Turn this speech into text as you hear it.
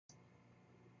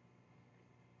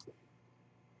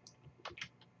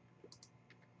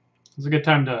It's a good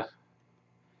time to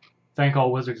thank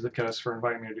all Wizards of the Coast for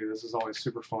inviting me to do this. It's always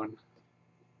super fun.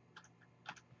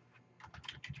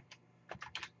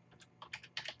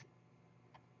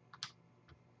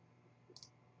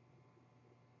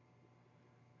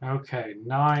 Okay,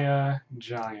 Naya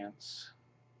Giants.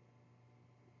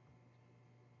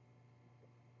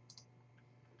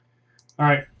 All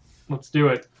right, let's do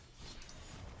it.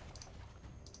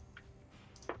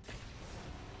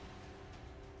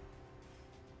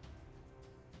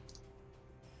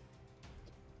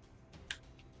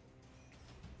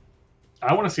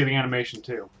 I want to see the animation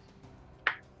too.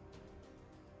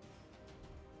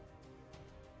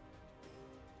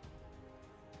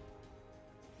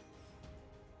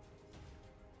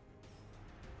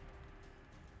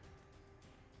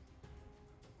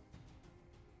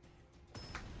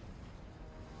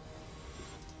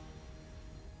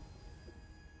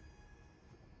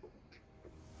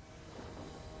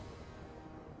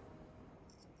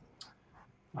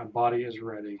 My body is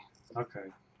ready. Okay.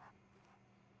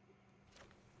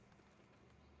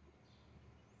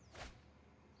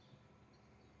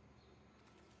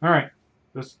 Alright.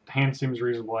 This hand seems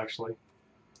reasonable, actually.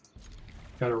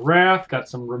 Got a Wrath, got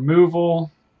some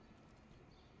removal.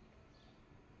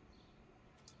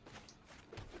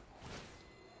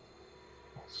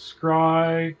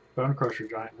 Scry, Bone Crusher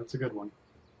Giant. That's a good one.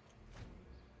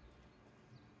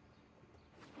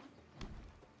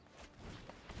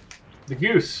 The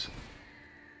Goose.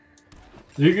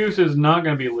 The Goose is not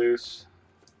going to be loose.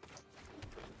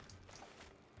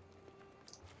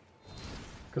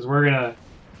 Because we're gonna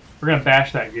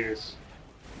bash that Goose.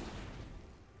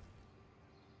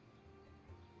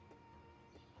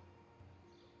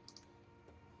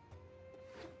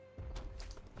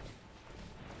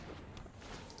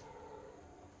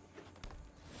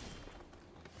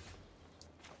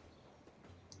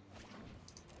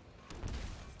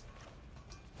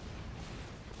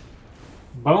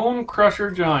 Bone Crusher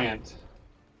Giant.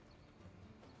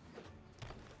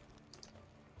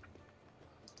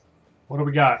 What do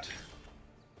we got?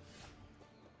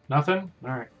 Nothing?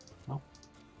 Alright. Well.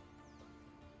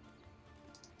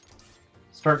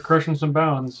 Start crushing some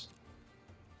bones.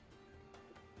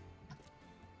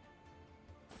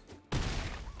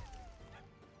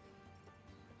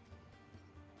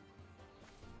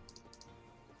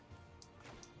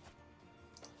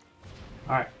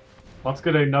 Alright. Let's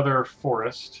get another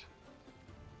forest.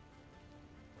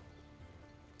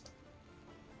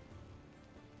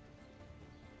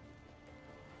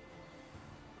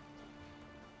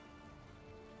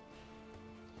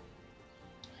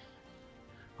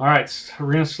 Alright,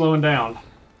 arena's slowing down.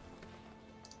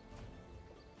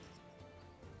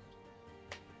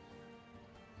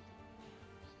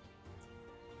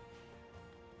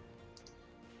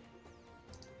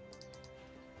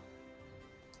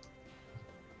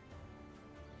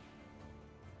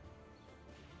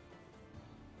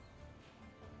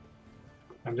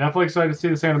 I'm definitely excited to see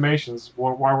this animations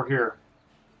while we're here.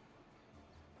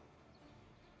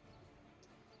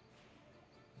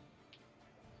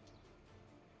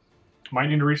 Might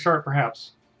need to restart,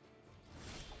 perhaps.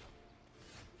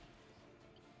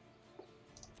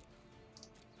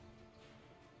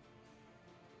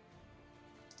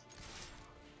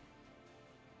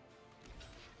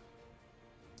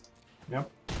 Yep.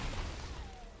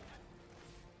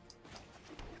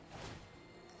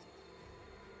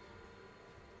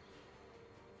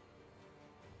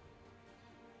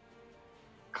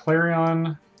 Clarion.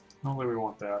 I don't think we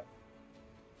want that.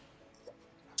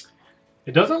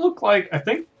 It doesn't look like. I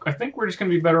think we're just going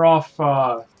to be better off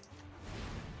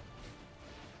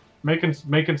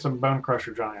making some Bone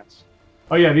Crusher Giants.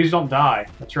 Oh yeah, these don't die.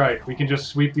 That's right. We can just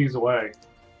sweep these away,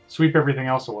 sweep everything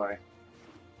else away.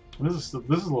 This is a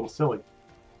little silly.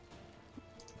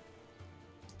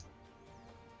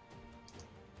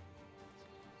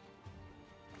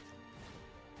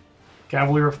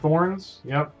 Cavalier of Thorns.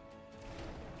 Yep.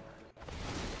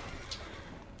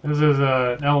 This is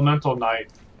an Elemental Knight,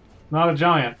 not a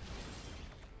Giant.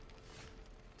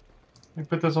 Let me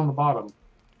put this on the bottom.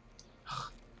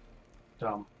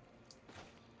 Dumb.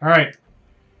 Alright.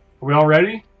 Are we all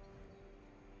ready?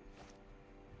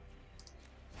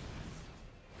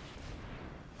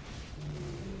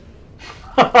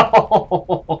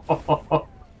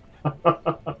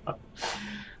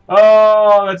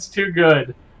 Oh, that's too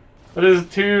good. That is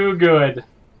too good.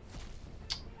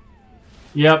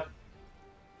 Yep.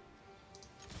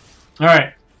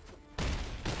 Alright.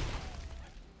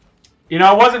 You know,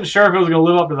 I wasn't sure if it was going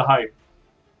to live up to the hype.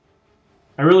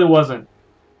 I really wasn't.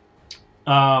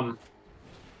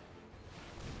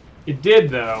 It did,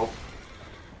 though.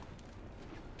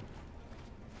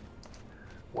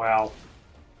 Wow.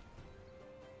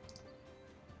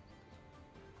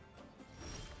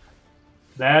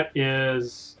 That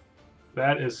is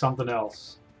something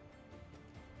else.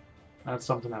 That's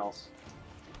something else.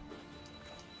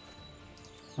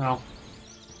 Well,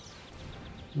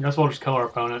 I guess we'll just kill our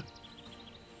opponent.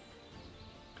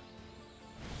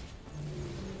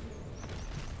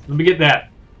 Let me get that.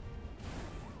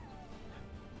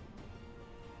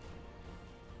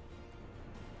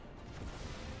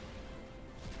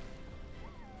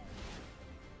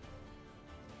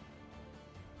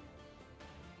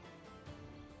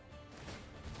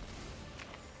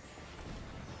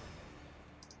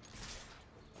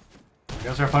 I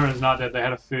guess our opponent is not dead. They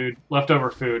had a food, leftover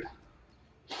food.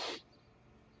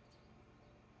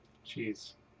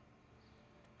 Jeez.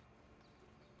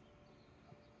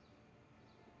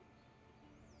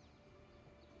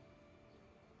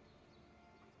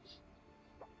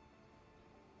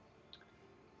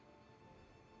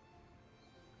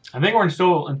 I think we're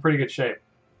still in pretty good shape.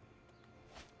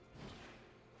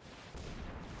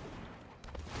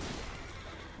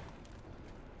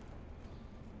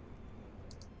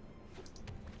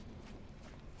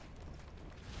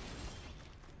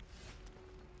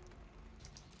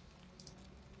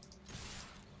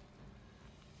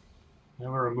 We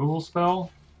have a removal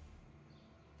spell?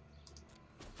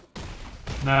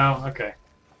 No? Okay.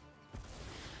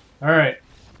 Alright.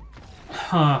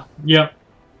 Huh. Yep.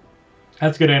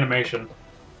 That's good animation.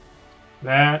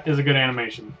 That is a good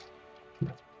animation.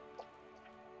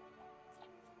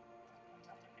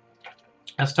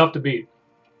 That's tough to beat.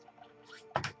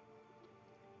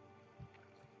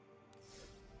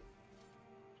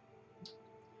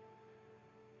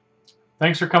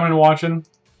 Thanks for coming and watching.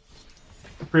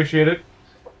 Appreciate it.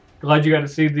 Glad you got to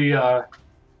see the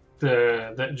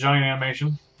that giant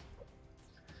animation.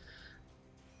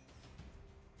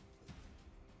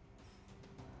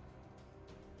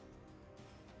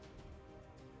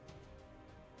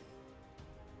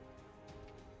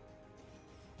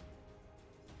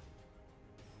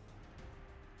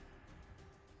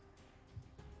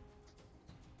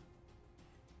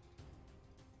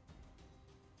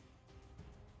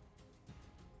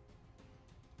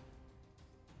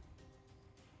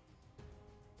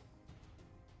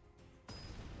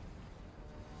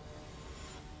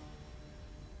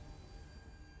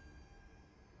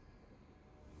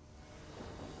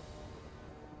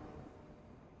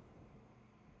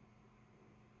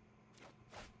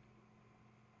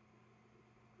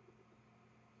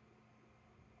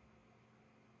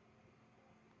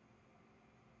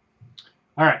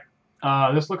 All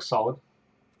right, this looks solid.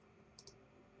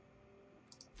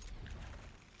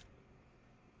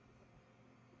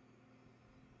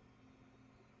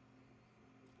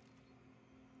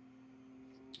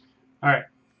 All right.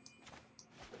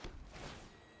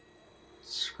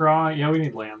 Scry. Yeah, we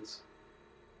need lands.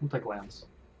 We'll take lands.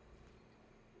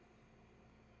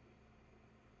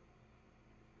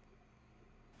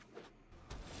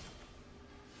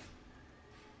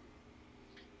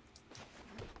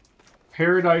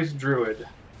 Paradise Druid.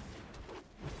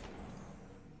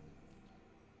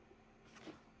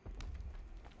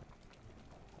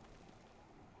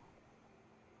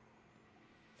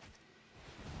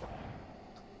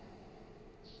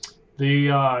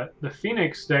 The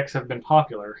Phoenix decks have been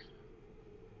popular.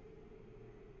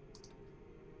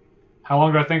 How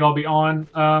long do I think I'll be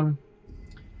on?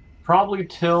 Probably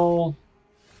till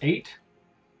 8.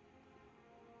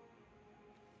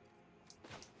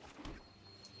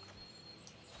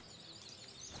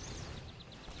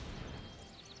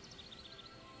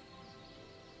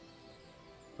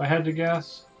 If I had to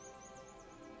guess.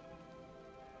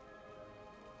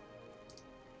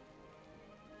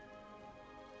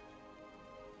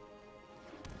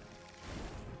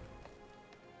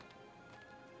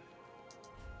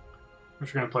 We're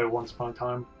just going to play Once Upon a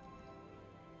Time.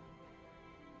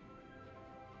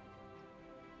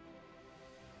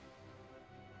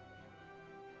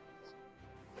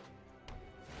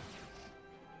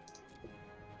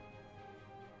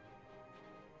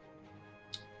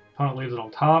 Opponent leaves it on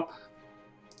top.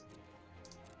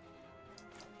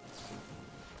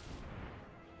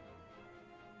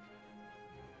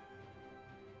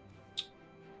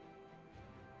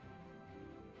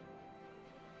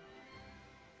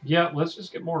 Yeah, let's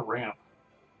just get more ramp.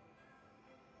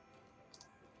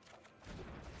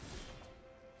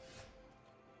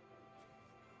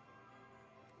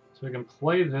 So we can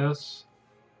play this.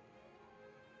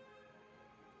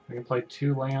 We can play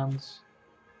 2 lands.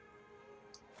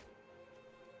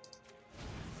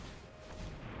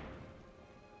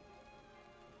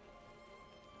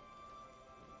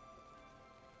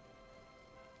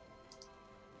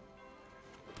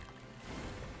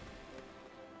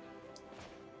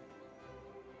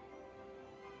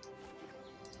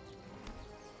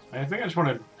 I think I just want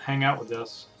to hang out with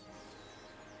this.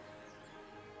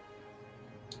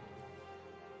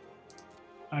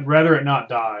 I'd rather it not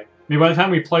die. I mean, by the time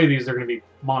we play these, they're going to be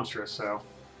monstrous, so...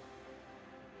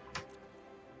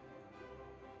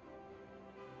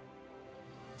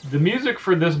 The music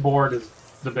for this board is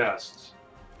the best.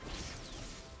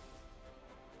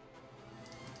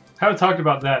 I haven't talked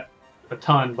about that a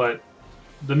ton, but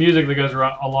the music that goes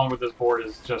along with this board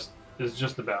is just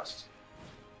the best.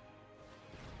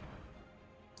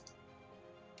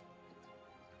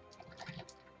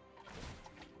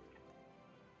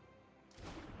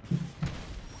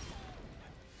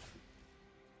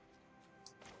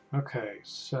 Okay,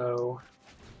 so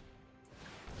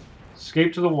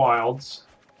escape to the wilds.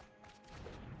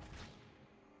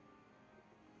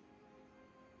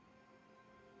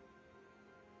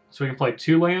 So we can play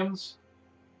 2 lands.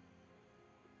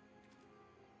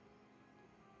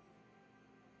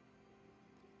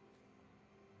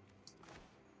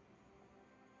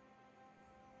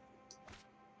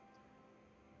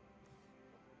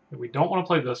 We don't want to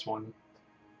play this one.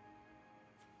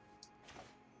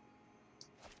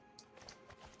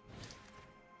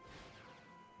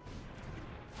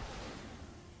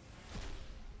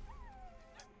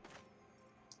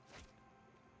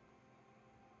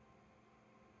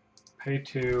 Pay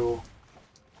 2,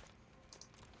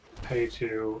 pay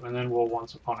 2, and then we'll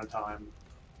Once Upon a Time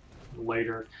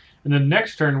later. And then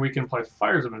next turn we can play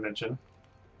Fires of Invention.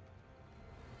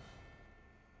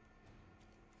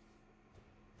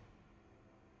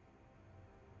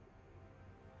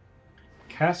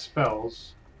 Cast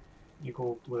spells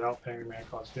equal without paying mana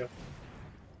cost, yep.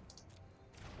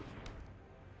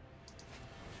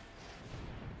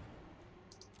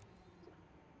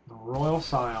 Royal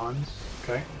Scions,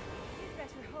 okay. We'd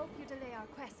better hope you delay our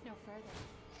quest no further.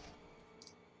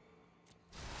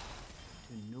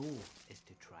 To know is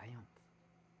to triumph.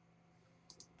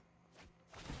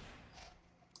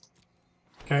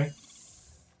 Okay.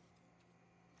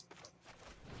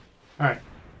 Alright.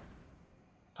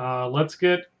 Let's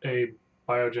get a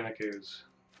biogenic ooze.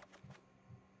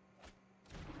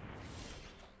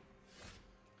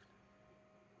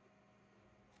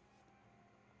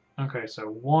 Okay, so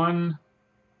 1.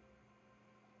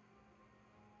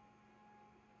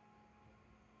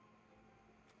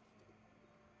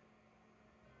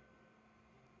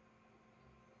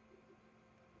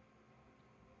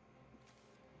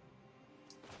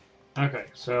 Okay,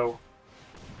 so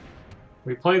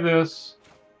we play this.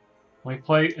 We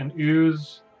play an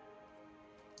ooze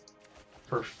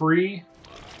for free.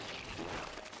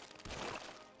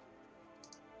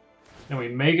 Then we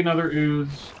make another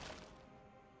ooze.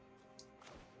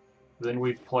 Then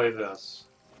we play this.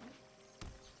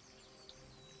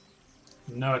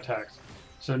 No attacks.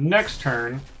 So next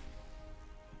turn,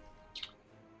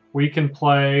 we can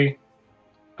play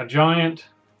a giant,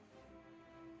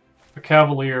 a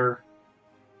cavalier.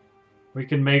 We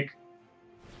can make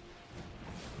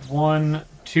 1,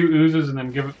 2 oozes and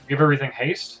then give everything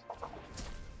haste.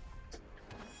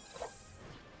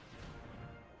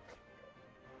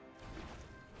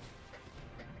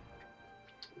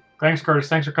 Thanks, Curtis.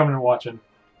 Thanks for coming and watching.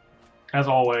 As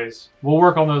always, we'll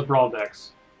work on those brawl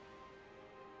decks.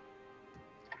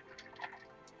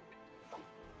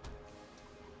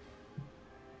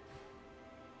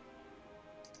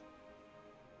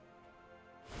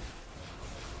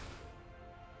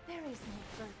 There is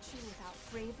no virtue without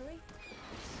bravery.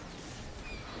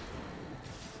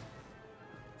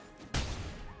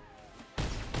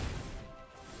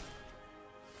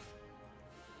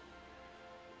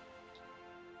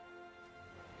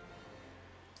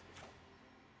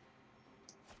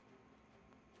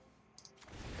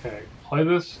 Okay, play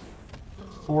this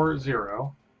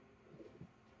 4-0.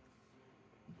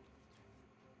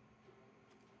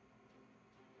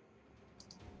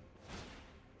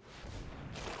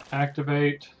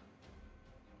 Activate.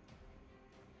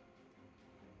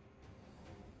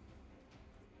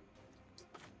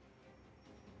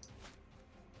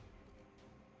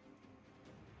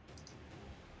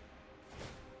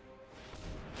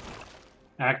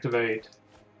 Activate.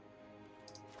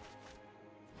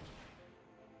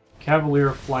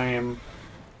 Cavalier Flame.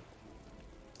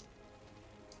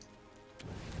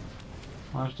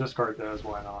 Let's discard those,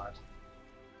 why not?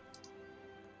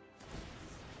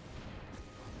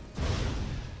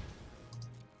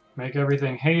 Make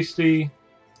everything hasty,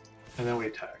 and then we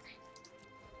attack.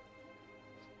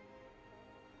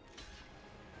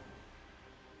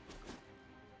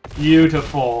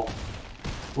 Beautiful.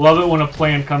 Love it when a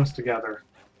plan comes together.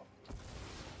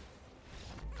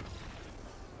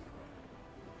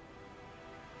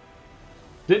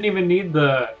 Didn't even need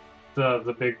the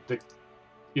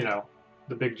you know,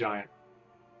 the big giant,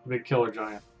 the big killer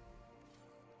giant.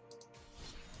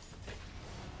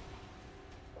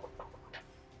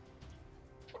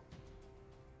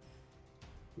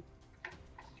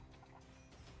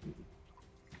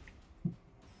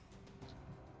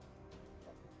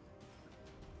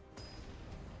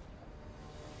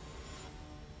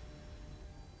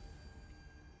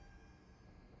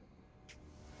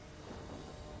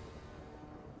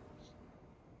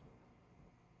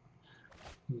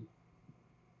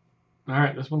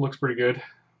 Alright, this one looks pretty good.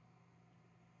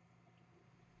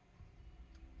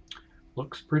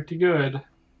 Looks pretty good.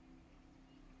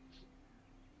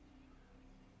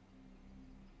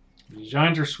 These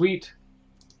giants are sweet.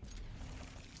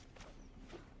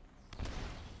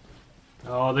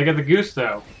 Oh, they got the goose,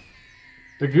 though.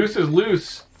 The goose is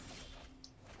loose.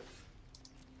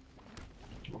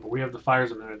 Oh, but we have the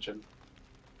fires of invention.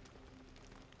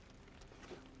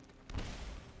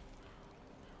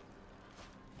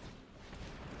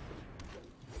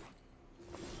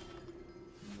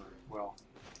 Well,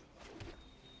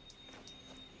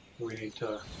 we need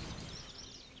to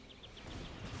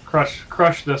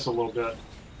crush this a little bit.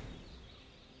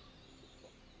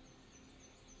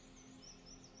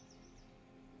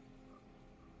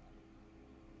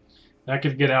 That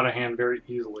could get out of hand very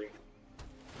easily.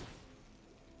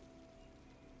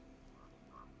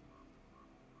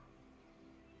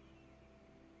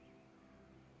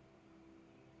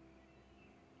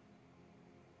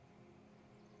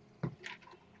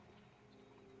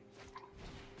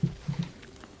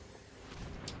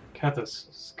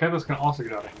 Kethis can also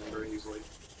get out of hand very easily.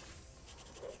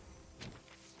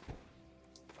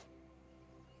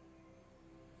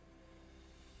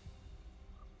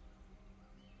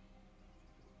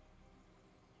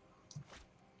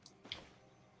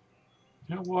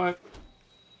 You know what?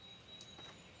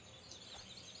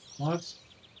 Let's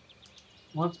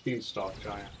beanstalk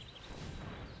giant.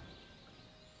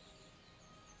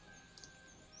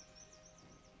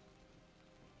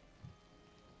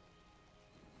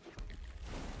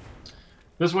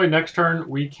 This way, next turn,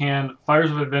 we can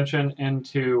Fires of Invention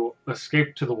into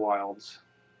Escape to the Wilds.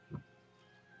 And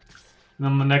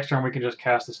then the next turn, we can just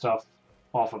cast the stuff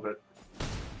off of it.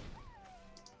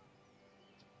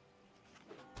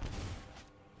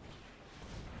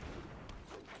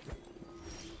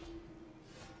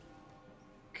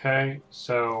 Okay,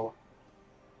 so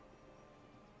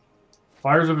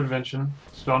Fires of Invention,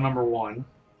 spell number 1.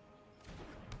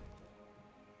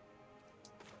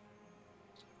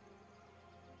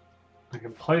 I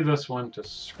can play this one to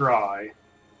scry.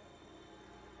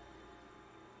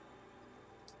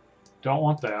 Don't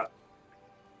want that.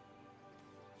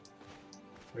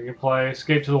 We can play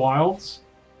Escape to the Wilds.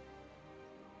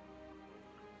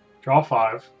 Draw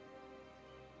 5.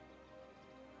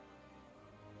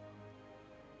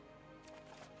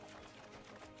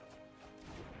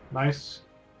 Nice.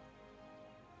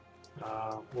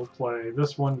 We'll play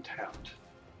this one tapped.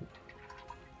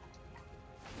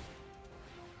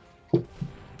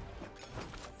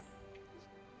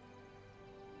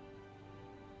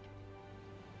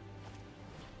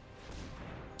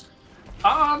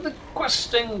 Ah, the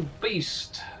questing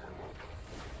beast.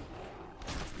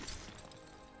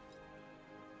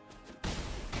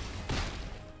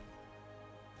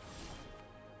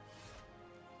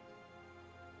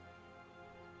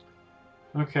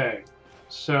 Okay,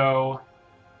 so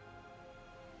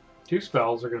 2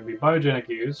 spells are going to be Biogenic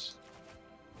Ooze.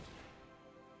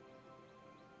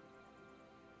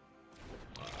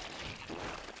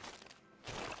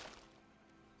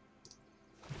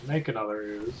 Make another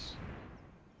ooze.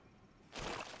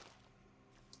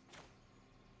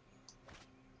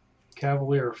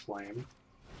 Cavalier Flame.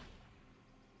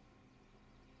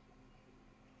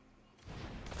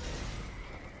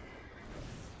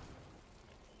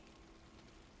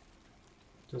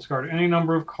 Discard any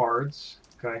number of cards.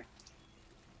 Okay.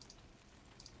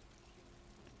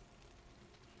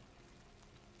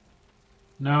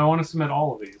 No, I want to submit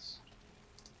all of these.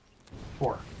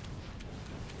 4.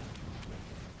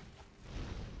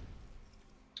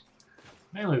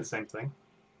 Mainly the same thing.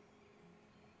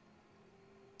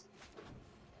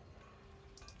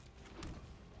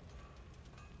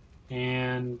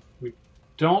 And we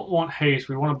don't want haste,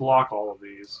 we want to block all of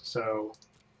these, so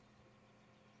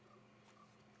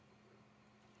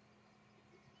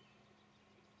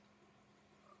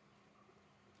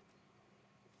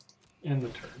end the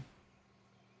turn.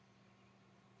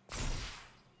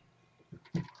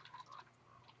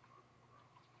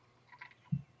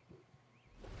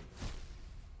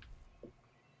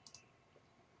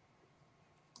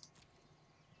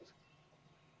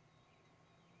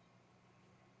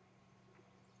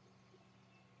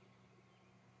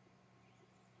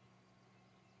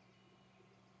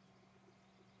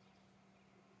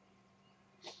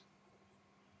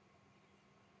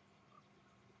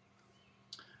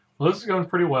 Well, this is going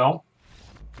pretty well.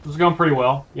 This is going pretty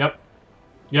well. Yep.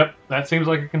 Yep, that seems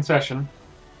like a concession.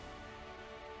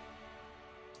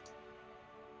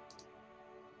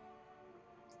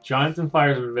 Giants and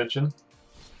Fires of Invention.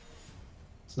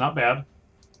 It's not bad.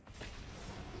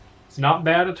 It's not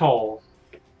bad at all.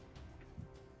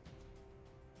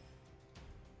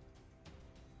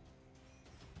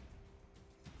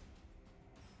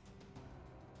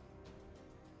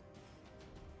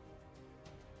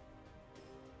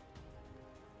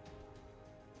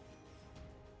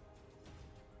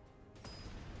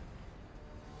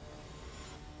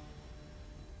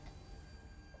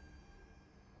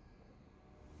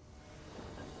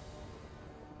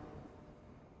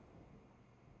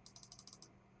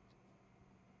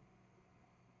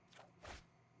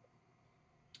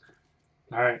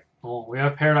 Alright, well, we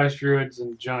have Paradise Druids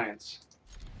and Giants.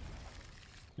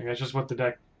 I think that's just what the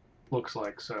deck looks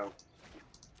like, so.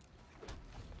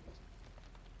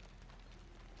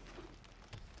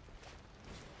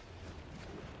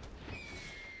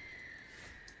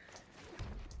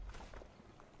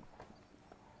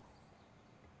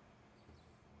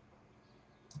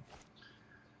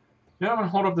 Yeah, I'm going to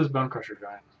hold up this Bone Crusher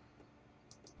Giant.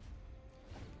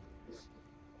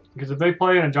 Because if they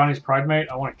play in a Johnny's Pride Mate,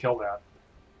 I want to kill that.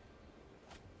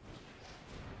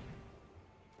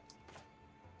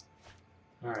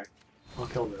 Alright, I'll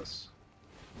kill this.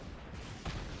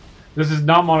 This is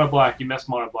not mono black, you missed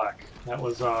mono black. That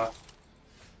was the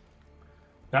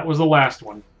last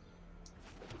one.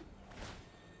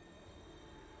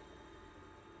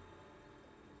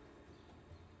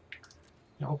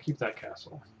 Yeah, I'll keep that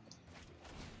castle.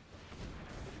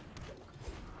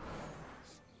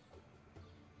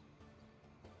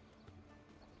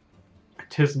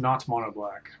 Tis not mono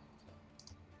black.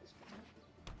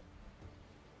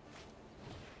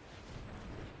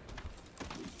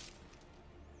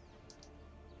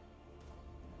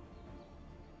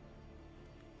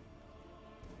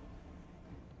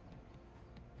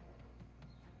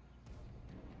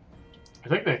 I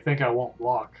think they think I won't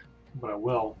block, but I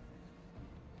will.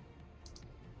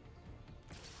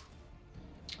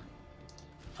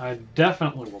 I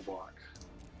definitely will block.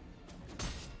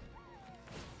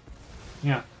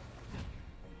 Yeah.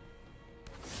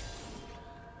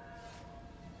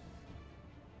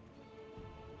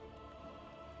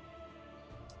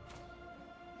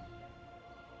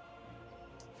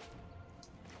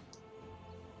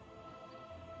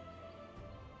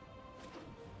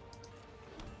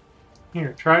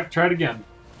 Here, try it again.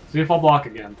 See if I'll block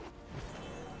again.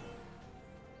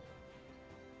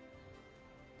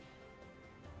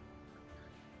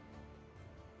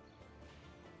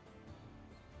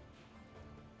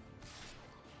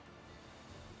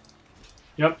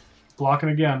 Yep, blocking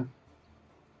again.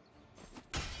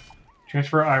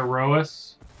 Transfer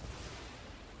Iroas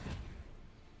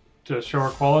to show her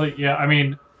quality. Yeah, I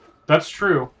mean, that's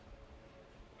true.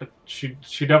 But she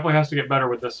definitely has to get better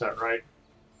with this set, right?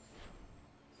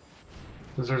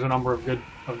 Because there's a number of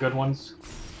good ones.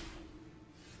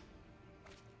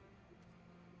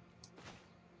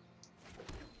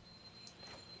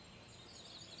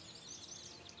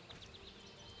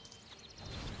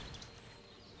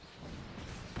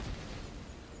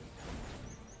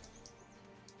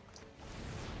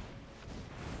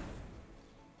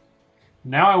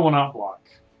 Now I will not block.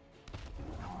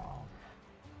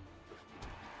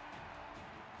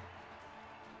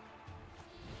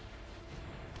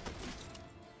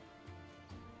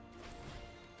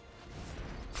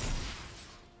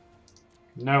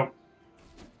 Nope.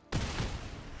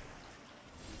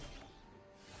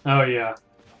 Oh yeah.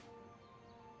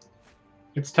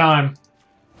 It's time.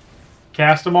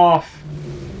 Cast them off.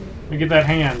 Let me get that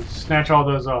hand. Snatch all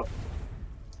those up.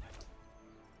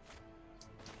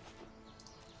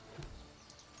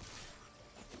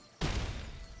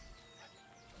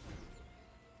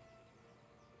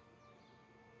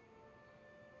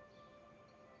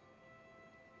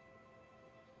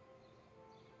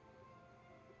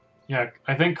 Yeah,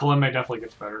 I think Kalime definitely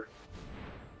gets better.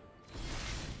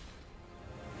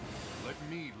 Let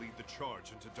me lead the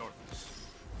charge into darkness.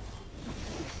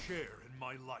 Share in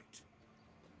my light.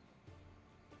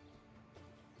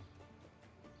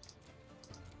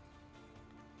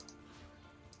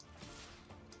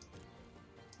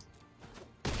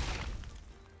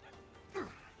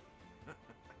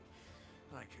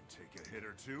 I can take a hit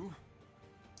or two.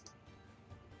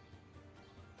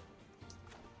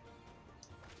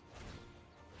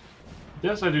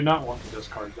 This I do not want to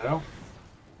discard, though.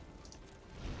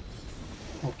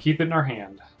 We'll keep it in our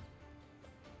hand.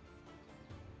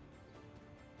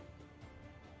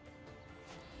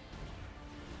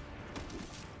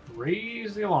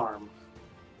 Raise the alarm.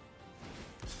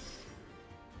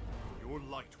 Your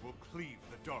light will cleave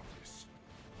the darkness.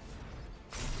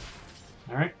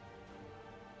 All right.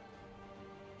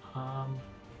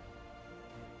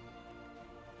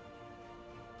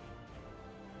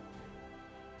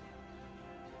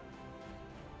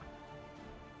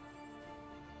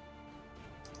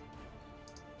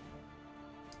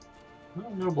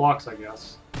 Well, no blocks, I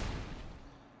guess.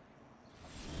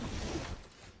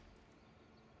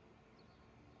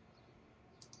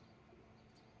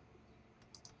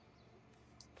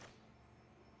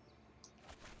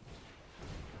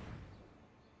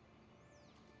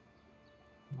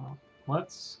 Well,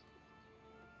 let's...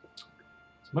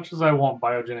 As much as I want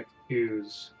biogenic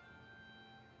ooze,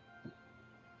 I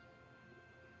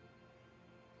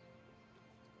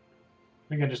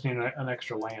think I just need an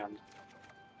extra land.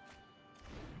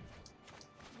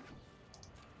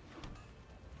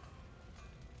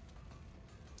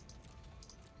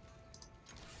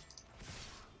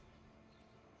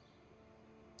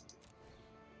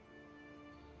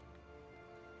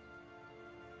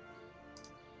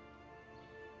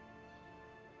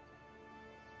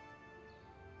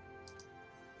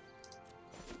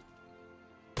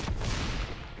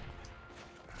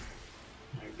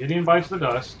 Gideon bites the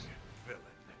dust. Villain.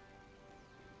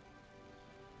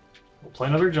 We'll play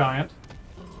another giant.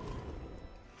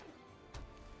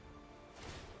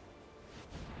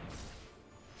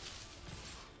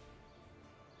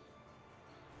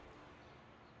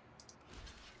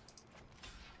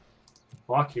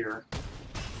 Block here.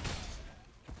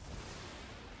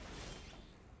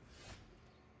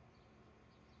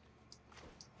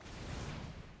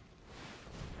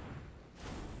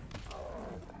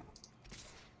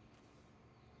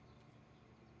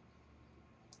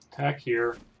 Attack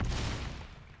here.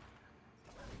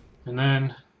 And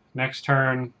then next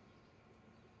turn.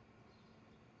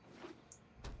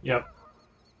 Yep.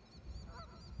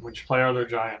 Which play our other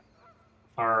giant.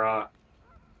 Our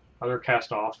other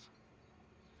cast off.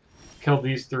 Killed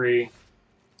these three.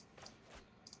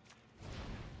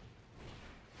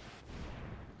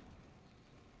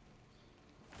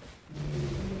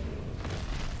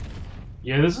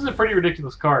 Yeah, this is a pretty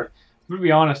ridiculous card. I'm gonna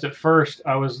be honest, at first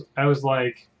I was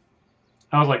like,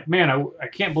 man, I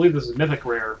can't believe this is mythic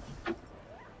rare.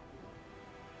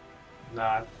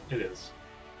 Nah, it is.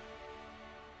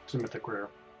 It's a mythic rare.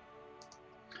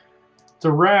 It's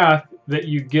a wrath that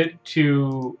you get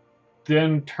to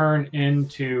then turn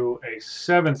into a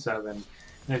 7/7. And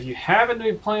if you happen to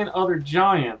be playing other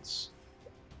giants,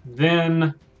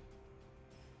 then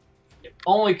it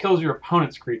only kills your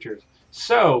opponent's creatures.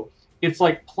 So it's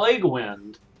like Plague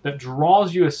Wind that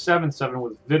draws you a 7/7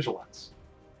 with Vigilance.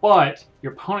 But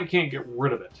your opponent can't get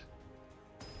rid of it.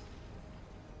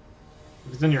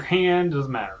 If it's in your hand, it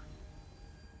doesn't matter.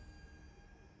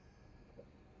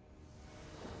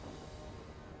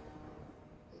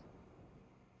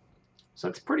 So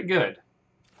that's pretty good.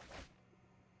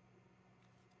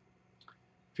 I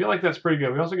feel like that's pretty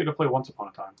good. We also get to play Once Upon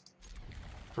a Time.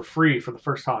 For free for the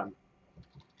first time.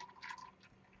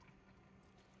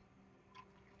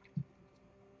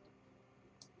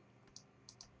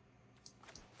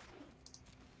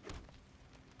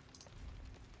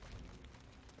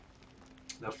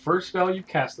 The first spell you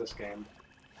cast this game.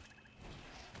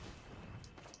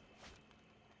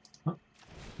 Huh.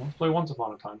 Let's play Once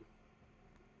Upon a Time.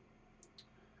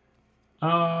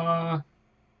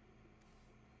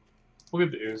 We'll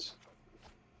get the ooze.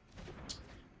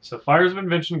 So Fires of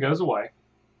Invention goes away.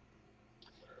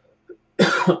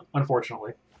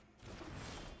 Unfortunately.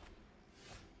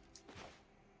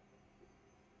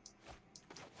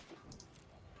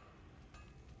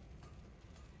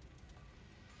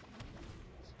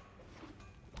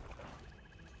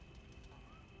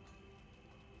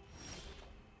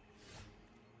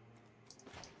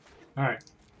 Alright.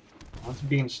 Let's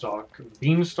Beanstalk.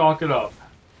 Beanstalk it up.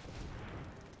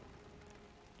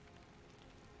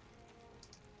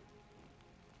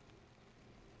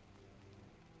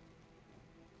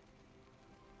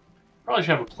 Probably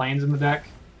should have a Plains in the deck.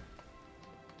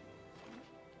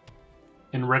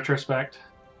 In retrospect.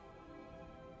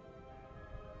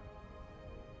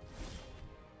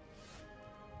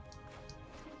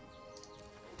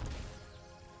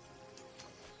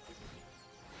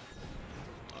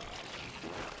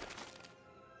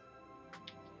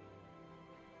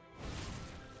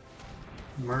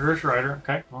 Murderous Rider.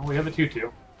 Okay, well, we have a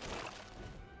 2/2.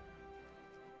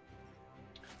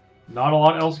 Not a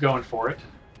lot else going for it.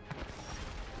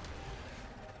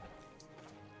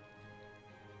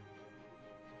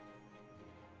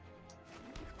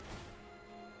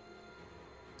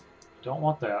 Don't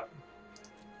want that.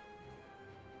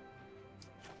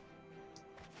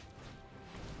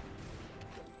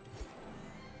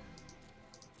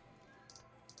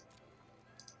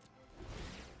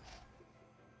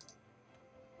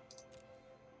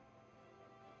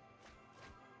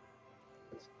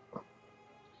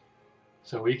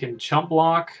 So we can chump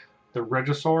block the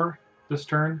Regisaur this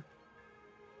turn.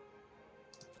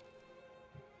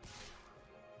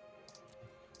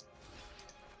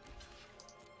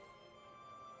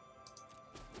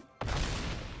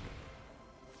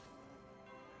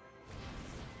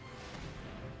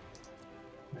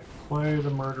 Play the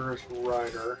Murderous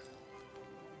Rider.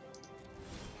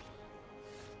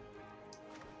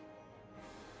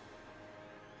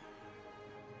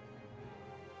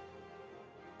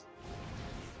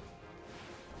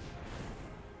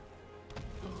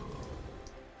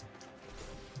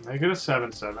 Make it a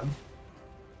 7/7.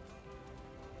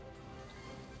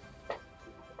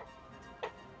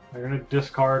 They're going to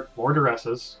discard more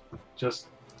Duresses. Just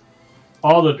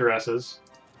all the Duresses.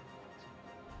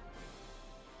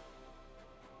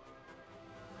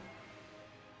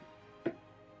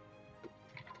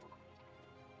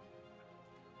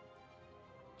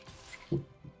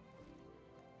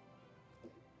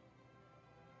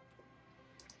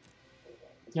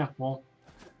 Yeah, well,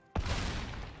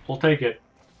 we'll take it.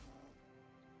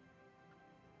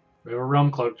 We have a Realm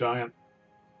Cloak Giant.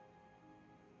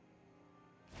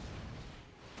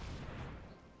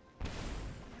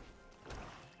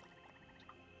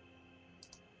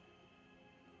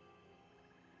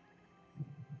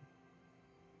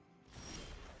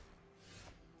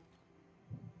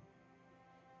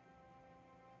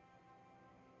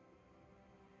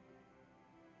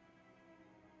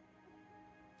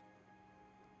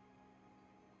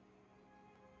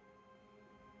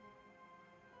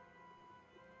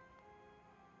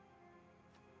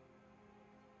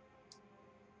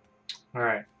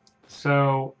 Alright,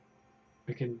 so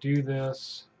we can do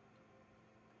this.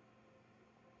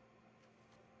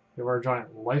 We have our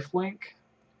giant lifelink.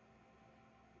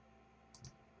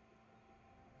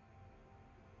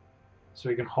 So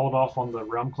we can hold off on the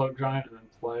Realm Cloak Giant and then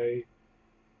play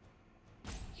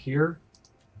here.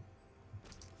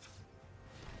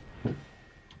 No,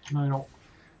 I don't.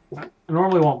 I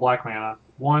normally want black mana.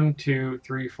 1, 2,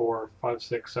 3, 4, 5,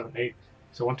 6, 7, 8.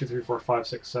 So 1, 2, 3, 4, 5,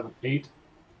 6, 7, 8.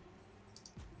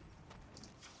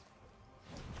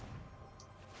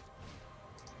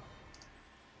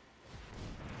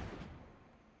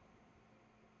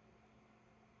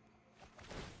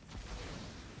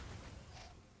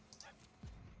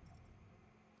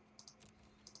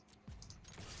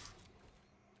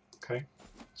 Okay,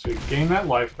 so we gain that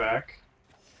life back.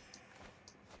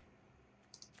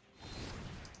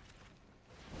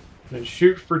 Then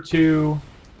shoot for 2.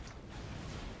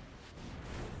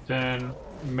 Then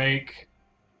make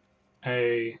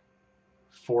a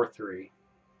 4/3.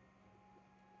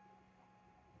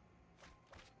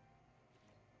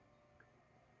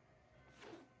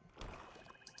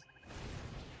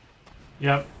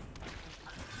 Yep.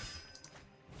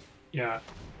 Yeah.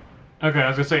 Okay, I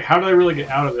was gonna say, how do I really get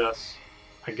out of this?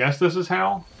 I guess this is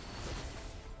how.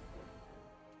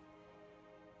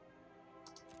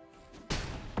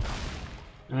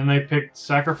 And then they picked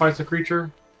sacrifice a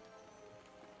creature.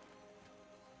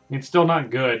 It's still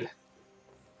not good.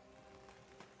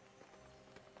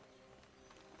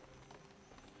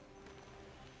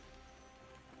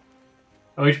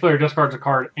 Oh, each player discards a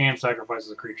card and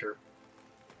sacrifices a creature.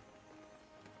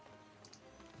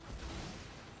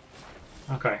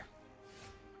 Okay.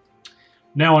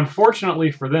 Now, unfortunately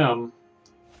for them,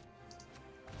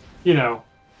 you know,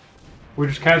 we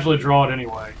just casually draw it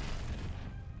anyway.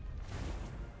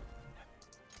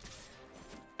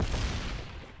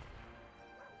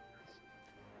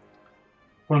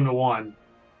 Put them to 1.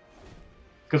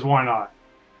 Because why not?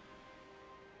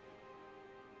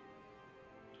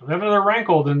 If they have another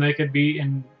Rankle, then they could be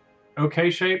in okay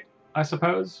shape, I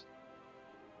suppose.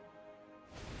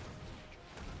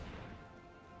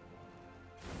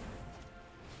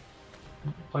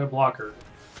 Play a blocker.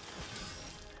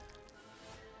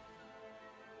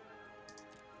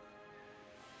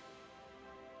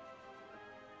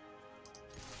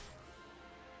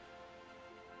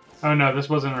 Oh no, this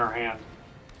wasn't in our hand.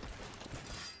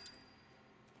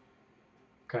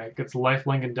 Okay, gets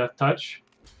lifelink and death touch.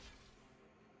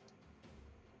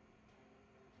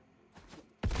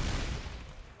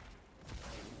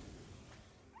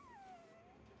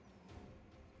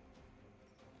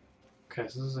 Okay,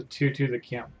 so this is a 2/2 that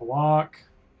can't block.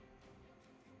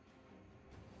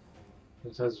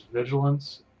 This has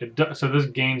vigilance. So this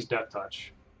gains death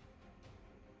touch.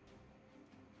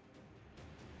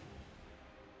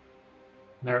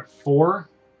 They're at 4.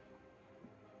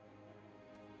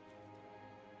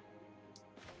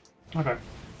 Okay.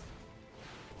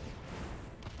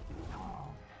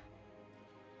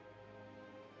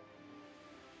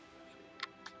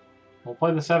 We'll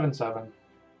play the 7/7.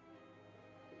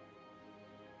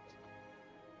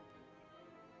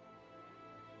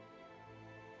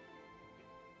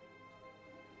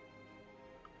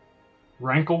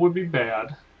 Rankle would be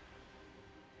bad.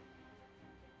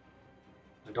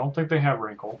 I don't think they have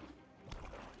Rankle.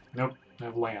 Nope, they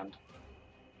have land.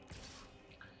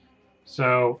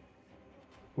 So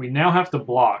we now have to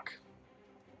block.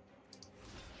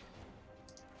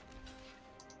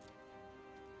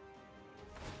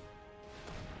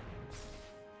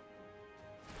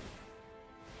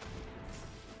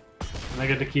 And they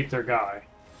get to keep their guy.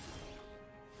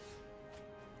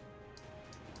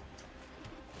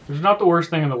 Which is not the worst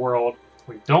thing in the world.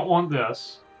 We don't want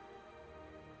this.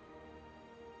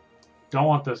 Don't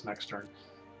want this next turn.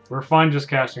 We're fine just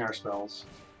casting our spells.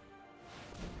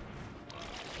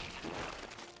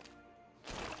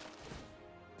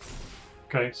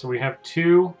 Okay, so we have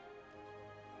 2.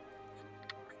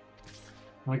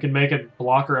 We can make it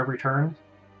blocker every turn.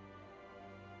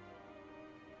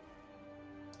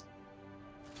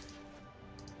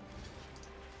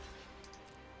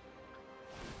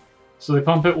 So they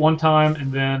pump it 1 time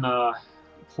and then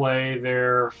play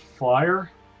their flyer.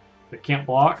 They can't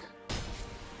block.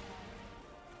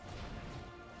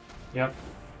 Yep.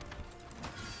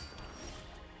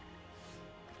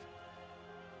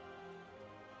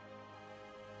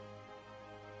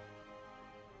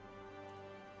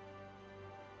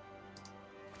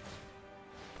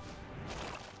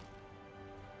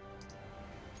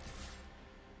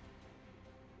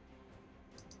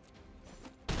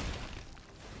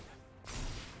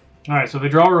 Alright, so they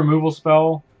draw a removal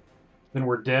spell, then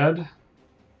we're dead.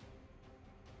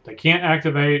 They can't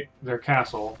activate their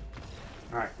castle.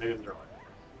 Alright, they didn't draw it.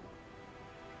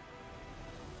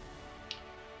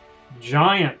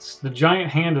 Giants. The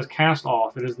giant hand is cast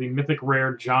off. It is the mythic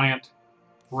rare giant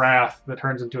wrath that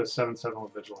turns into a 7/7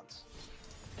 with vigilance.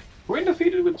 Are we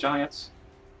undefeated with giants?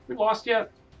 We lost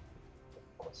yet?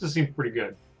 This seems pretty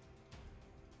good.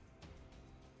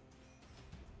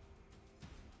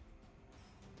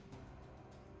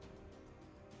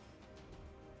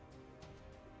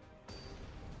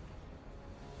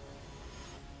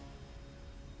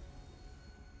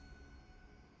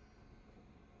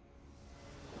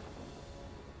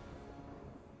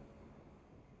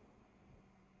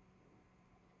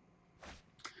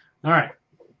 All right.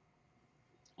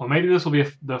 Well, maybe this will be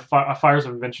a Fires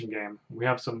of Invention game. We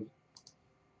have some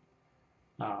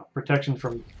protection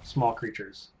from small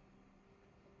creatures.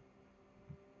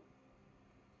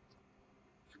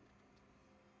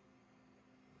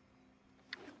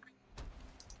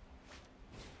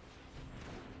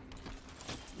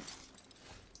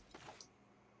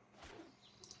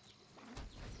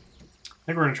 I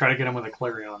think we're going to try to get him with a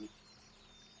Clarion.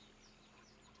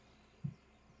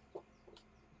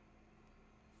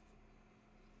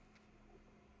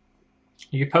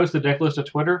 You post the deck list to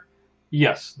Twitter?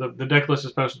 Yes, the deck list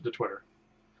is posted to Twitter.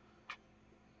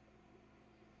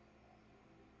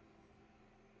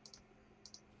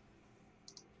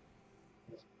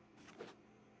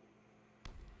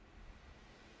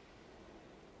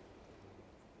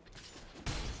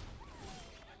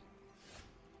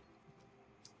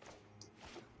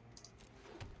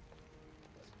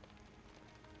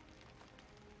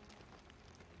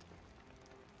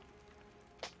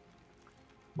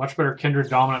 Much better Kindred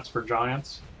Dominance for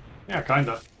Giants. Yeah,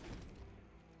 kinda.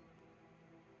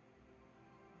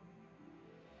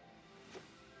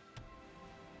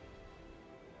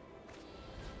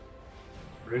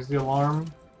 Raise the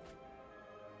alarm.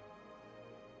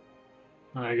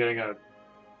 Am I getting a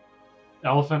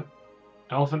elephant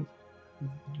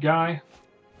guy?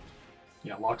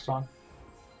 Yeah, locks on.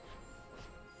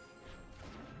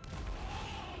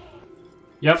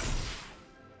 Yep.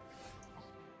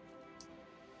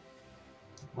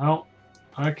 Well,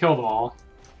 I killed them all.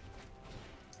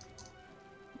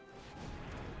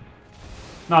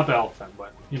 Not the elephant,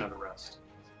 but you know the rest.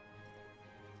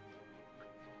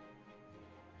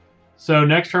 So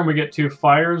next turn we get 2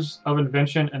 Fires of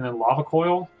Invention and then Lava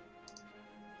Coil.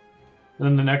 And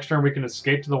then the next turn we can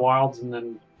escape to the wilds and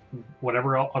then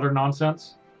whatever other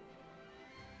nonsense.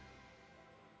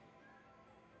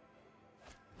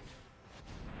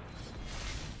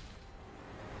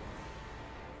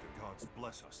 The gods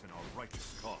bless us in our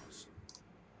righteous cause.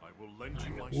 I will lend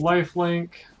you my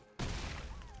Lifelink.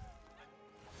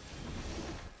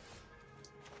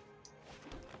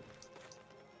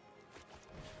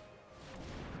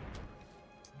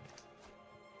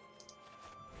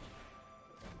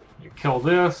 You kill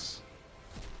this.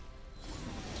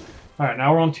 Alright,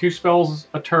 now we're on 2 spells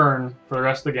a turn for the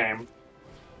rest of the game.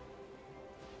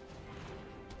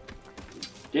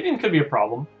 Gideon could be a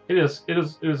problem. It is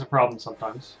a problem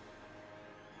sometimes.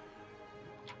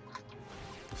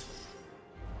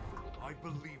 I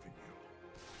believe in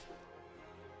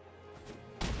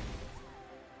you.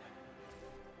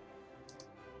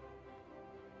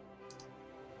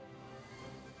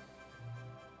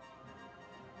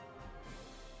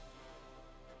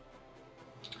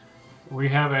 We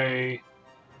have a,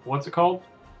 what's it called?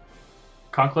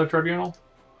 Conclave Tribunal?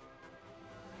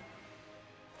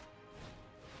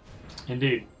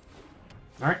 Indeed.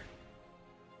 Alright.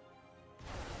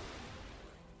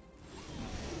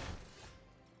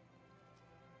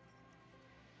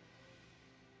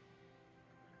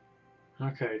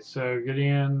 Okay, so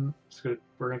Gideon,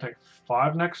 we're going to take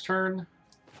 5 next turn.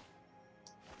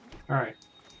 Alright,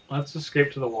 let's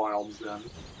escape to the wilds then.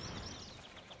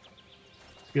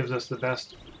 This gives us the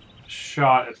best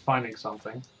shot at finding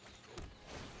something.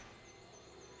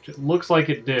 Which it looks like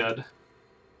it did.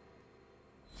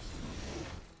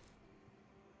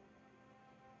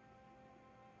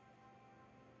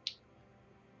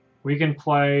 We can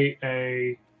play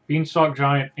a Beanstalk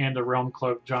Giant and a Realm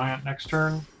Cloak Giant next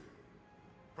turn.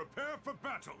 Prepare for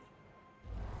battle.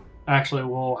 Actually,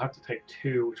 we'll have to take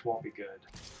 2, which won't be good.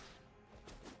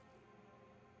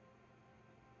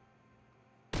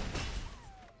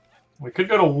 We could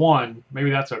go to 1. Maybe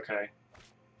that's okay.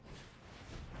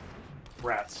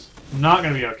 Rats. Not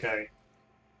going to be okay.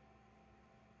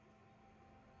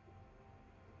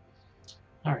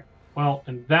 Alright. Well,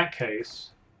 in that case...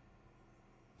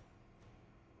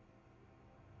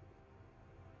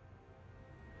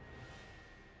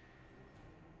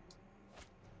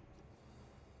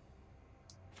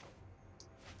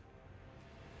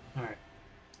 Alright.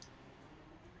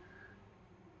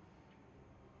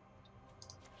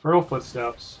 Fertile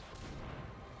Footsteps.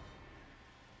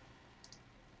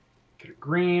 Get a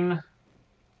green.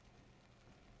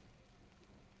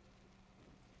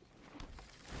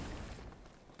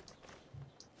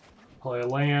 Play a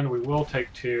land. We will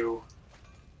take 2.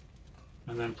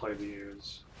 And then play the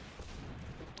Use.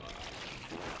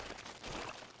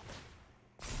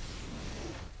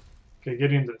 Okay,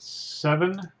 Gideon's at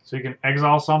 7, so you can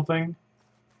exile something,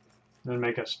 then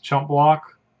make us chump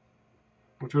block,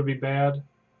 which would be bad.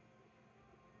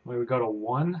 We would go to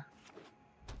 1.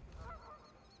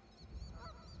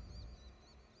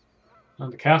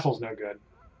 And the castle's no good,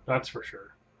 that's for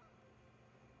sure.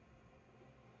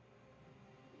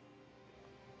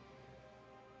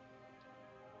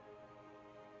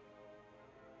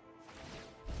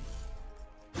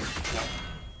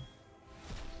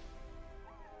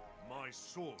 My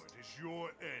sword is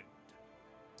your end.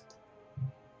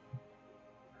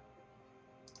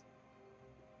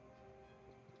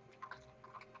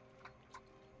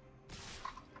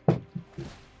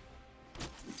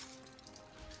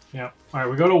 Yeah. Alright,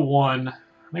 we go to 1. I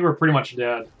think we're pretty much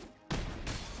dead.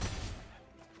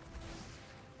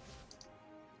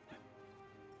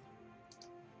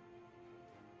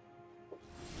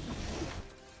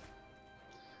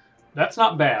 That's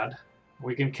not bad.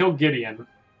 We can kill Gideon.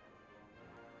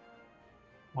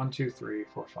 1, 2, 3,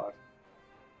 4, 5.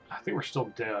 I think we're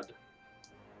still dead.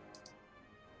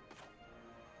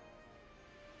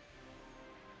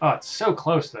 Oh, it's so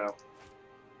close, though.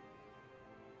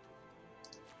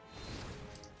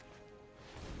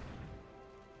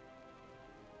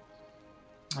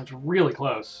 That's really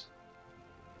close.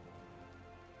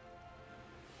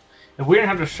 If we didn't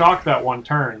have to shock that 1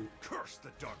 turn, Curse the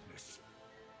darkness.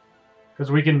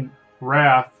 because we can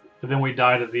Wrath, but then we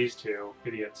die to these 2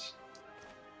 idiots.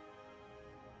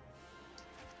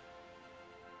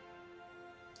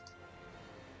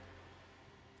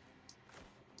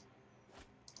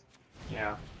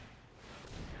 Yeah.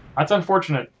 That's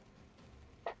unfortunate.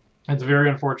 It's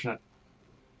very unfortunate.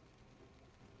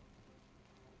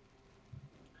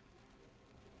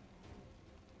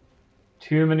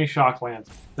 Too many shock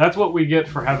lands. That's what we get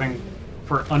for having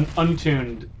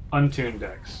untuned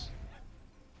decks.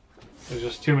 There's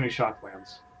just too many shock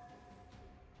lands.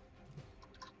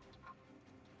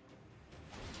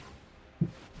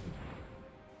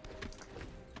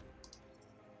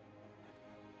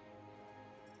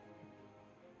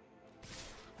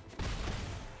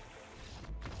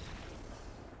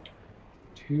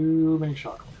 Too many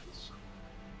shock lands.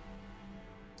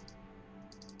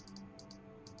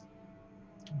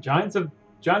 Giants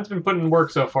been putting in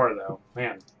work so far, though.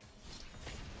 Man,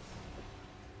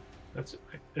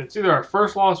 it's either our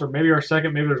first loss or maybe our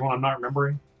second. Maybe there's one I'm not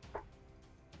remembering.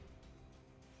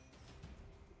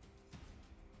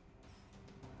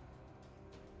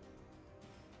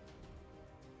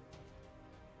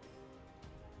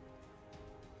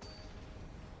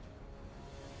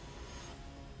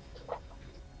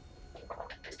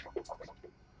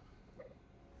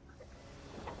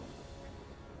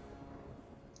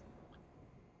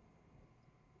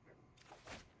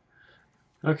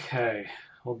 Okay,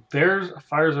 well, there's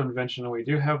Fires of Invention, and we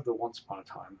do have the Once Upon a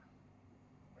Time.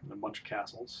 And a bunch of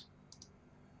castles.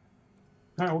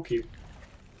 Alright, we'll keep.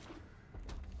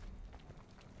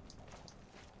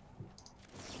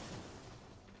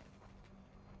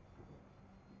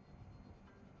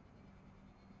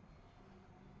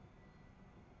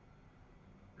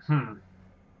 I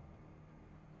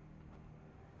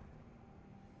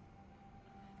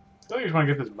feel like I just want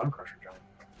to get this Bone Crusher giant.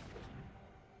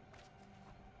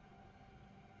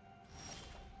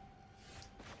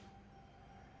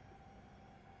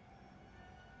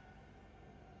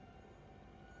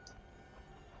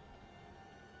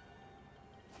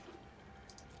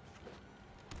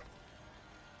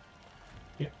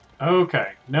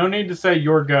 Okay, no need to say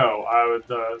your go.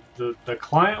 The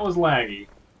client was laggy.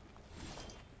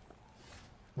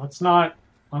 Let's not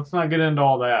get into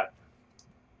all that.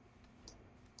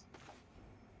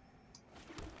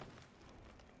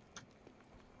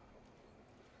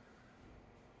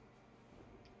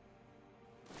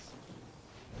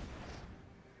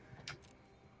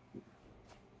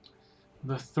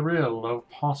 The thrill of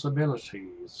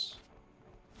possibilities.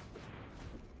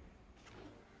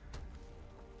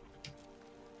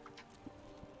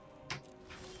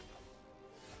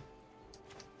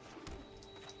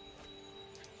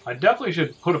 I definitely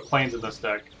should put a plains in this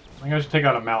deck. I think I should take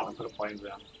out a mountain and put a plains in.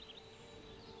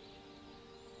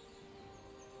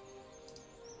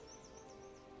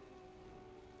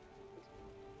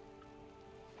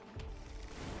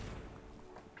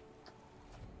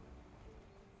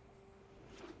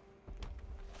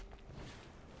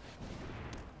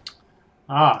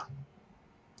 Ah.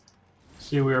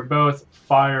 See, we are both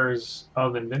fires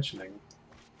of inventioning.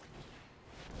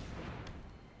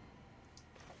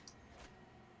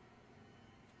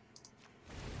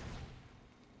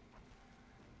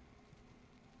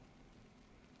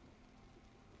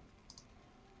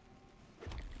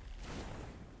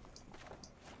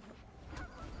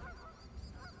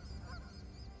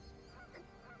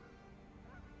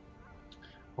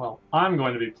 Well, I'm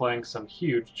going to be playing some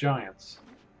huge giants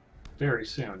very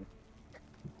soon.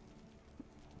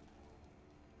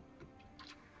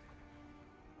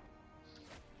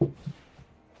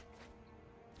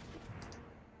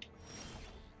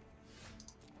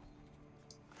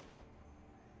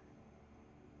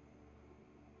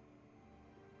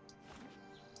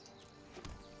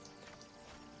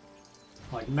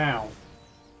 Like now.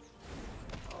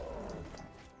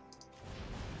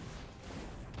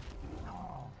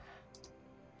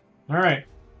 All right.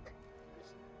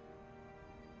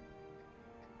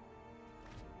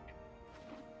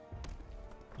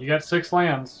 You got 6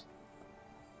 lands.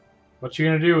 What you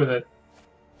gonna do with it?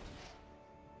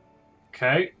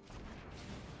 Okay.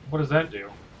 What does that do?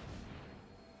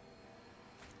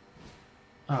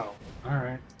 Oh,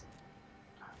 alright.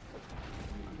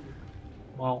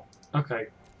 Well, okay.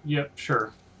 Yep,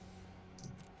 sure.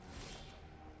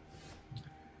 I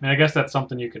mean, I guess that's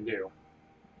something you can do.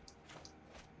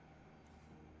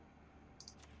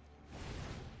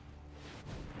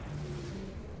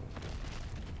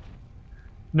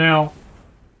 Now,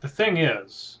 the thing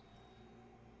is,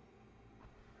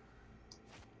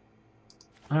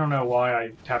 I don't know why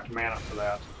I tapped mana for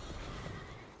that.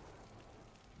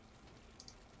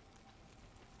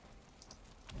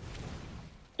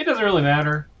 It doesn't really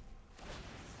matter.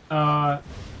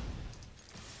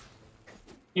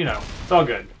 You know, it's all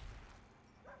good.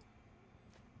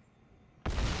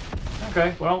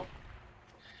 Okay, well.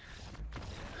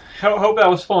 Hope that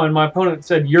was fun. My opponent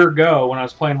said your go when I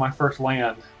was playing my first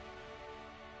land.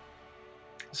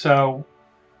 So,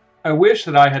 I wish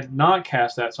that I had not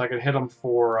cast that so I could hit him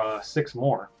for 6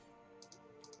 more.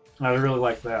 I would really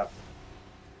like that.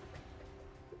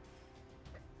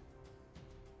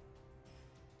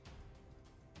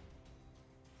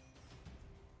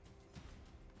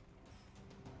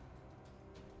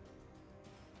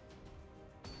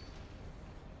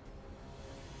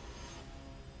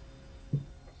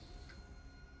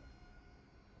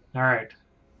 All right.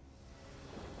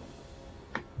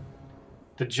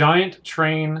 The giant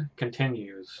train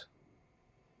continues.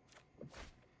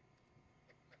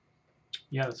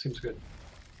 Yeah, that seems good.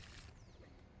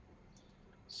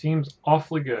 Seems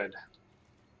awfully good.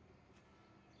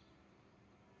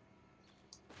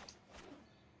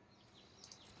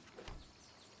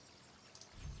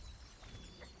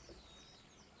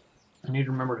 I need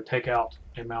to remember to take out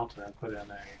a mountain and put in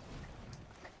a...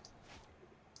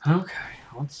 Okay,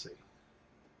 let's see.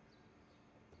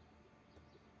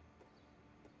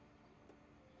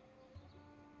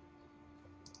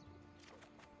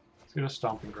 Let's get a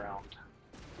stomping ground.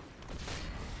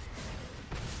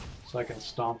 So I can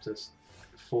stomp this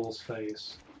fool's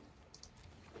face.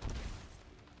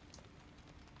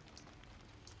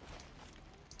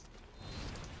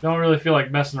 Don't really feel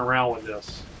like messing around with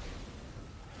this.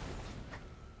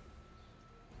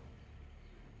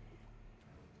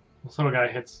 This little guy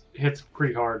hits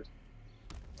pretty hard.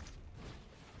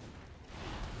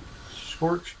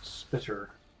 Scorched Spitter.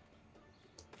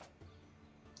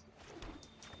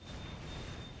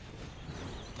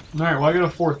 Alright, well I got a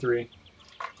 4-3.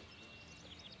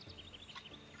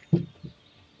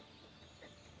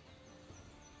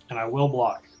 And I will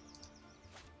block.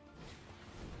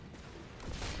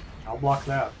 I'll block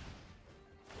that.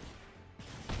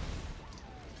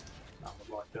 I'll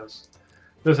block this.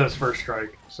 This has first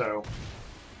strike, so if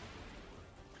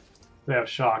they have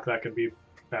shock, that could be a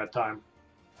bad time.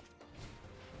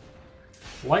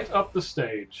 Light up the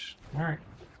stage. Alright.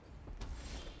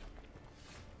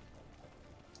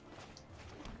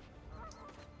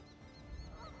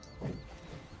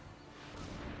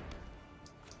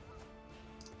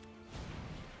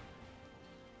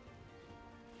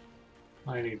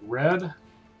 I need red.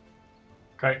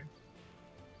 Okay.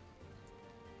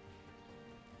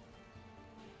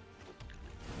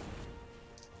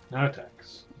 No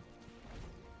attacks.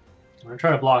 I'm going to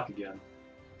try to block again.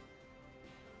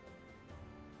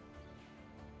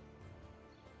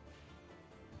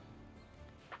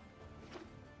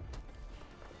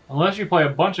 Unless you play a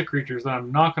bunch of creatures, then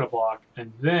I'm not going to block,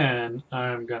 and then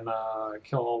I'm going to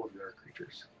kill all of your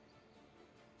creatures.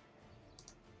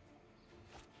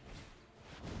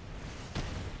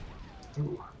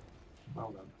 Ooh,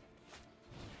 well done.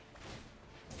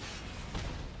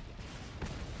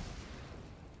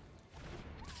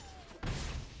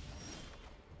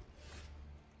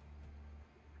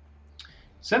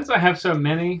 Since I have so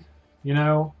many, you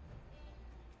know,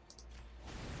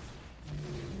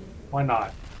 why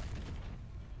not?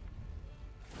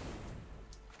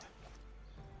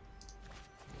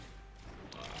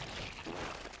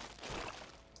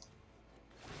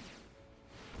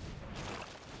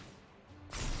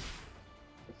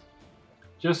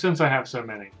 Just since I have so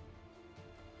many.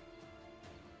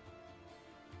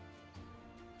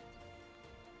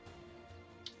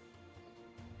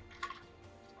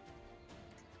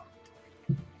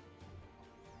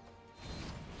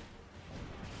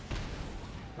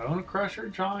 Bone Crusher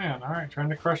Giant. Alright, trying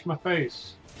to crush my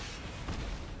face.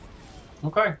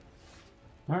 Okay.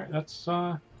 Alright, that's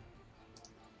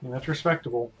that's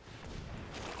respectable.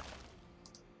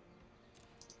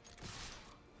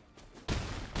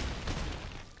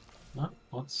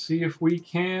 Let's see if we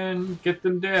can get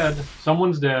them dead.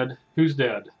 Someone's dead. Who's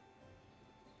dead?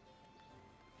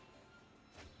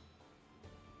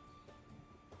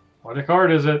 What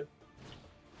card is it?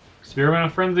 Spearman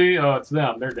of Frenzy? Oh, it's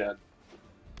them. They're dead.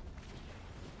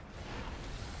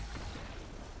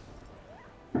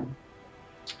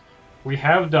 We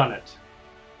have done it.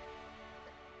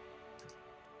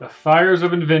 The fires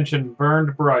of invention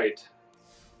burned bright.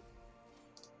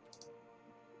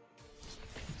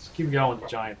 Let's keep going with the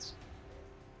Giants.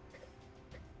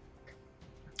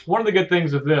 One of the good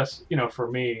things of this, you know, for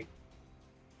me,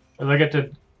 is I get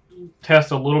to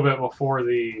test a little bit before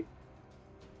the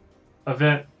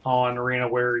event on Arena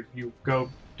where you go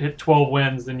hit 12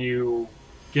 wins, then you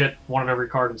get one of every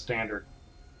card in Standard.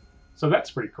 So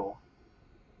that's pretty cool.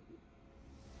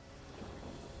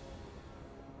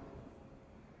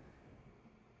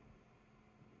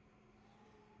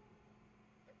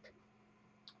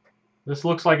 This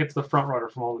looks like it's the front runner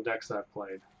from all the decks that I've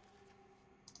played.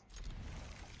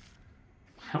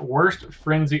 Worst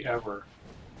Frenzy ever.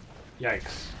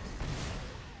 Yikes.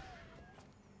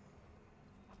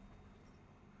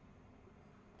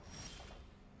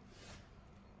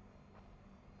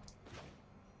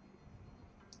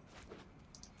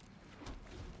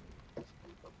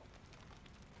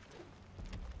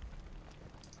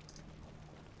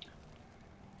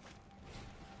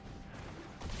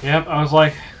 Yep, I was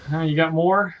like, oh, you got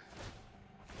more?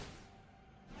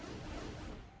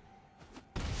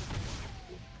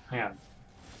 Man.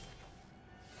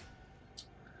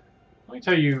 Let me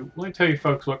tell you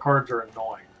folks what cards are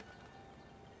annoying.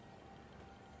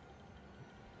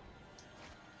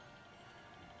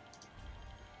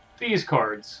 These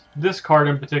cards. This card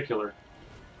in particular.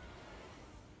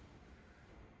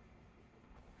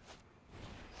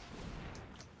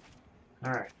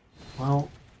 Alright. Well,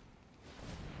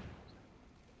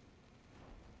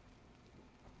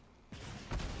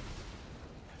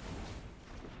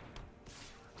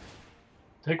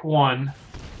 take one.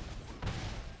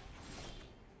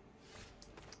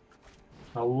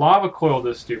 Now lava coil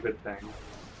this stupid thing.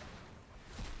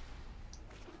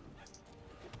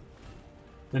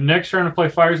 The next turn, I play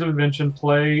Fires of Invention,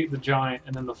 play the Giant,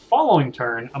 and then the following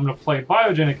turn, I'm going to play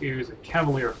Biogenic Ooze and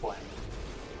Cavalier Flame.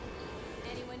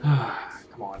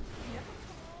 Come on.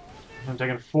 I'm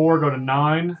taking 4, go to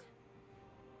 9.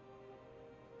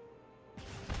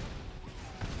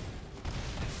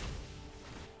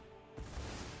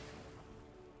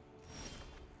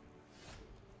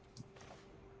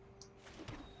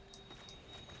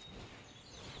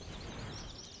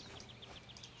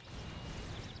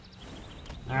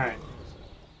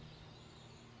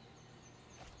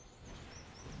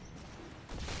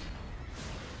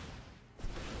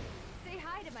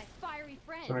 my fiery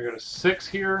friends. So I'm gonna go to 6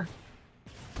 here.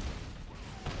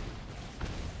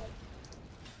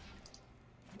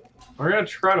 We're gonna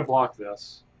try to block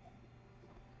this.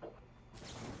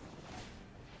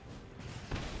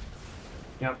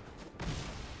 Yep.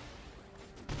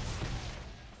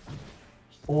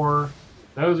 4.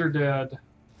 Those are dead.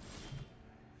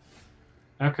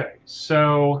 Okay,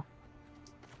 so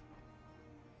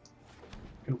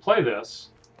I can play this.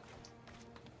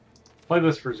 Play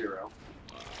this for 0.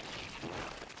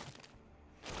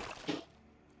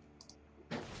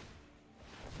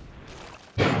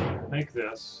 Make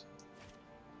this.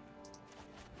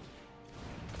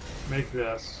 Make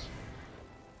this.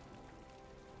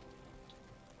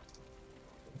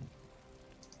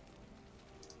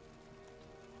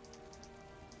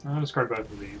 I'll discard both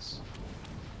of these.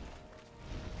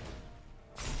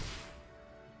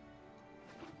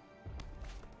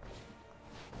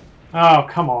 Oh,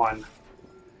 come on.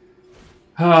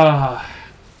 Say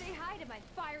hi to my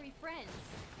fiery friends.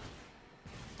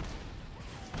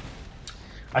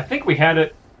 I think we had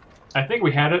it. I think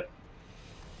we had it.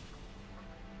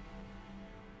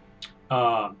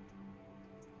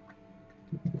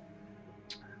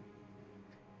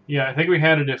 Yeah, I think we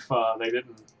had it if they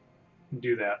didn't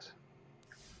do that.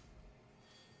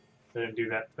 They didn't do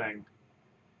that thing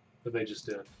that they just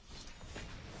did.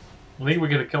 I think we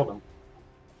could have killed them.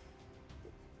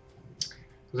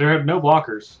 They have no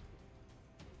blockers.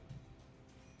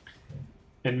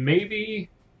 And maybe,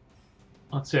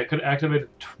 let's see, I could activate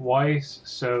it twice.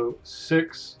 So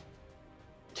 6,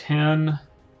 10,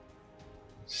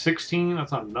 16,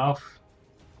 that's not enough.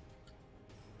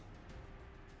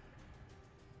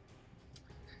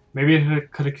 Maybe I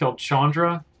could have killed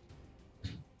Chandra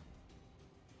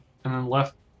and then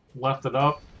left it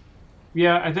up.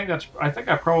 Yeah, I think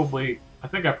I probably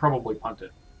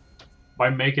punted by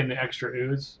making the extra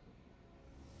ooze.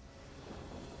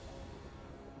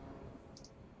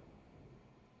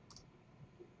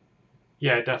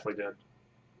 Yeah, it definitely did.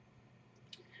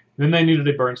 Then they needed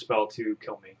a burn spell to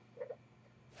kill me.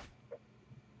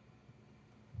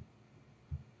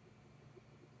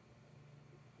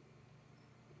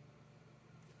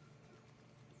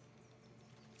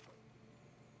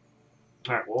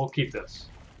 Alright, well, we'll keep this.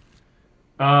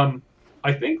 I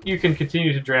think you can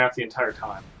continue to draft the entire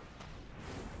time.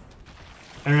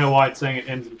 I don't know why it's saying it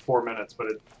ends in 4 minutes, but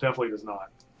it definitely does not.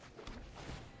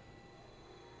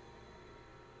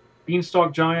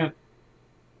 Beanstalk Giant.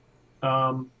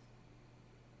 Yeah,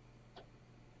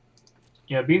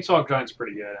 Beanstalk Giant's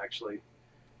pretty good, actually.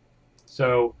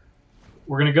 So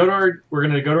we're gonna go to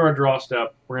our draw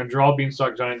step. We're gonna draw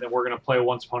Beanstalk Giant, then we're gonna play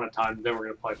Once Upon a Time, then we're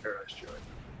gonna play Paradise Druid.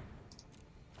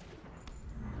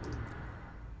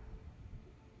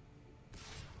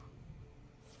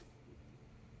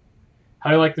 How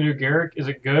do you like the new Garrick? Is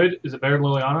it good? Is it better than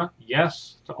Liliana?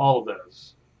 Yes to all of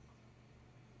those.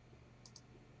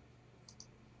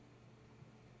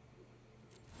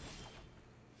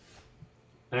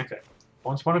 Okay.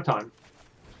 Once Upon a Time.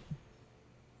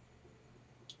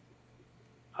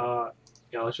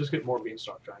 Yeah, let's just get more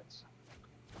Beanstalk Giants.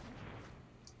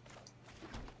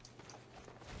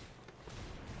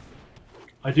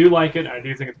 I do like it. I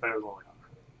do think it's better than Liliana.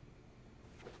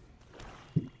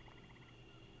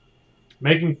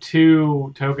 Making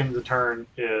 2 tokens a turn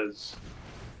is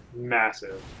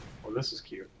massive. Well, this is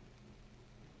cute.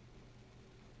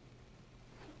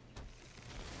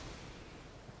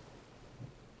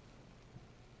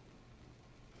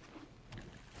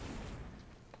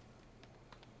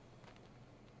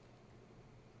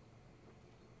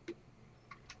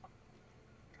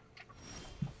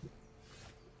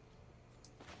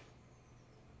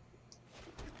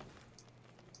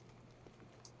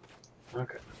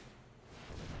 Okay.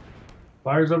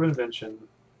 Fires of Invention.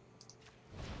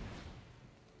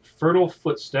 Fertile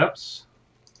Footsteps.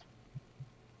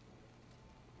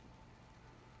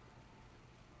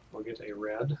 We'll get a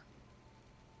red.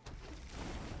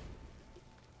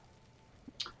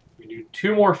 We do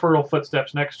 2 more Fertile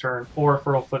Footsteps next turn, or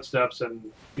Fertile Footsteps and,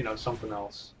 you know, something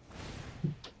else.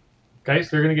 Okay, so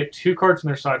they're going to get 2 cards in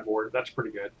their sideboard. That's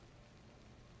pretty good.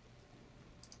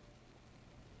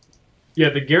 Yeah,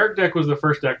 the Garrick deck was the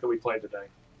first deck that we played today.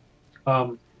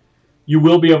 You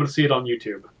will be able to see it on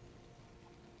YouTube.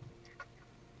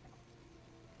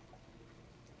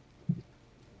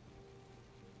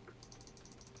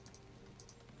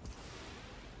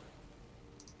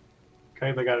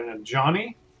 Okay, they got in a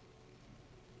Johnny.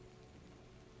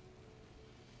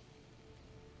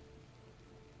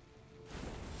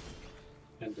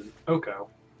 And an Oko.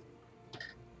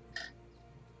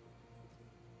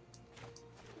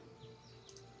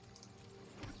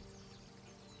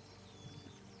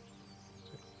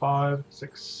 5,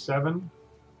 6, 7.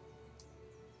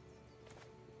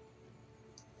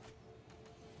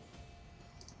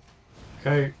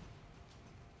 Okay.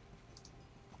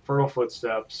 Fertile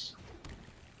Footsteps.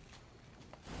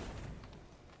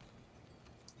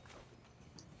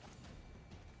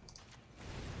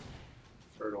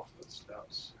 Fertile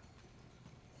Footsteps.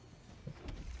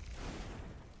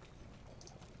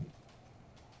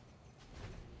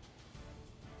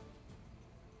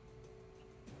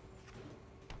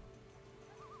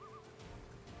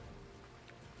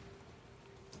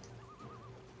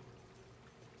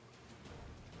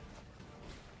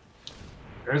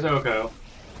 There's Oko.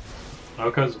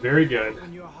 Oko's very good.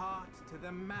 Open your heart to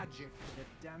the magic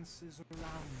that dances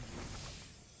around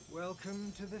you.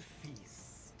 Welcome to the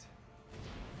feast.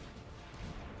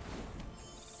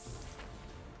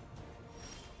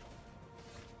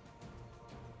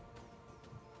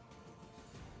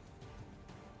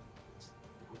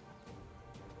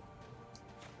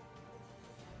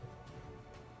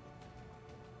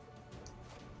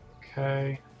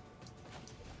 Okay.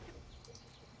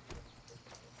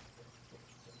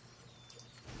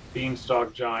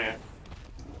 Beanstalk Giant.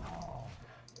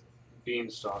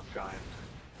 Beanstalk Giant.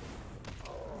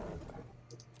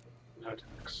 No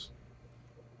attacks.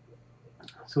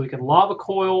 So we can Lava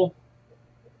Coil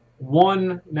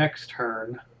 1 next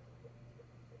turn.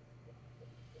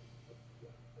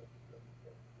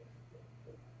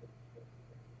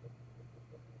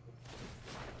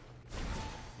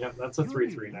 Yep, that's a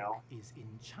 3/3 now. Is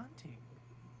enchanting.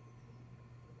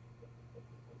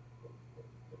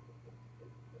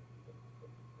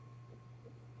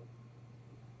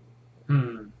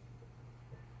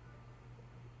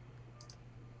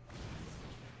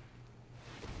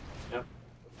 Yep.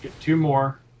 Get 2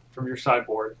 more from your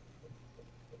sideboard.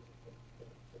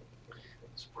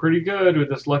 It's pretty good with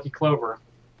this Lucky Clover.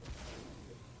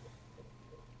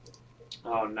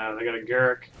 Oh no, they got a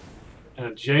Garrick and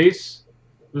a Jace.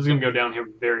 This is gonna go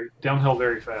downhill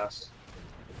very fast.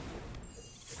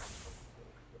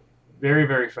 Very,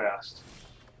 very fast.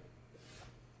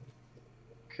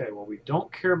 Okay, well we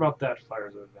don't care about that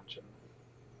Fires of Invention.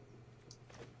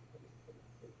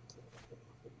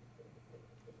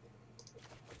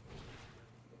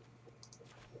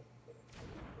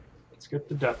 Let's get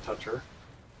the Death Toucher.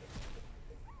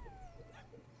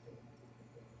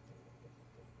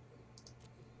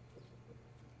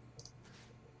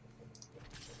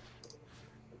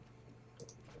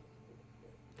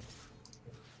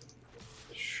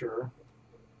 Sure.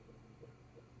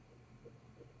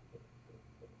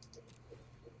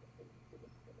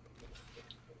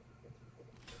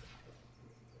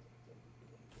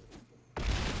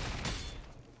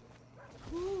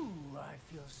 Ooh, I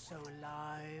feel so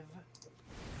alive.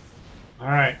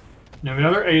 Alright. Now we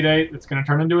have another 8/8 that's going to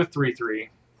turn into a 3/3.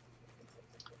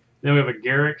 Then we have a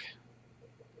Garrick.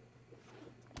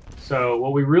 So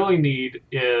what we really need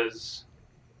is...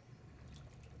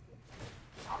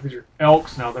 Oh, these are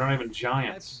Elks now. They're not even Let's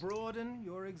Giants. broaden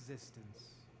your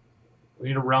existence. We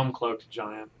need a Realm Cloaked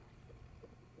Giant.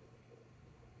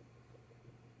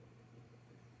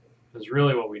 That's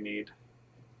really what we need.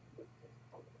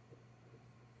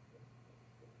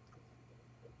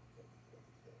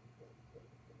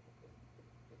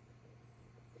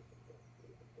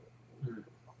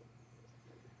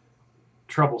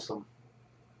 Troublesome.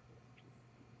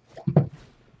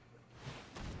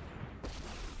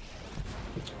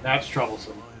 That's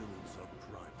troublesome. Wilds are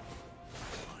primal.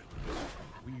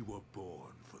 We were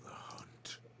born for the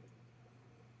hunt.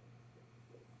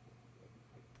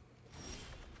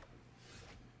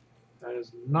 That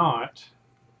is not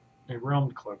a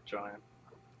Realm Cloak Giant.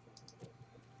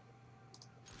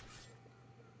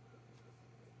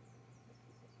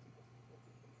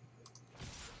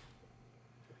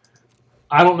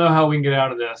 I don't know how we can get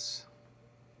out of this.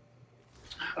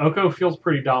 Oko feels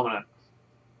pretty dominant,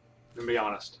 to be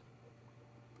honest.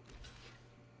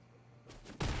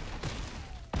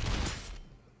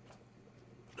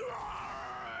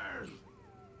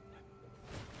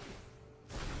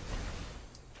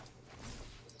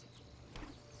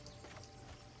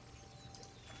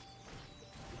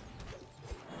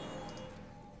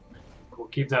 We'll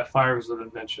keep that Fires of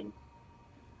Invention.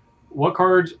 What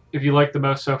cards, if you like the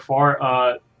most so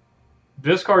far?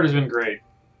 This card has been great.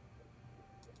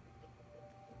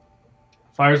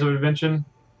 Fires of Invention.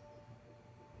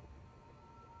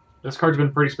 This card's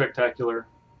been pretty spectacular.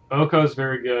 Oko's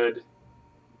very good.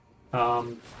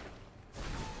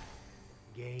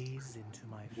 Gaze into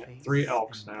my face. 3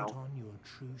 Elks and now. Put on your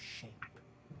true shape.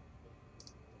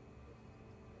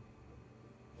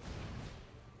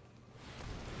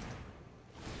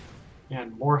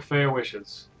 And more Fey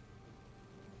Wishes.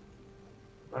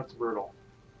 That's brutal.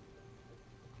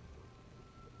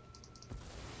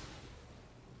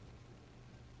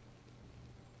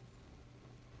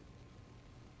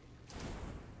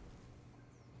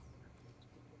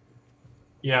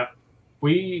 Yeah,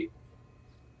 if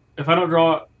I don't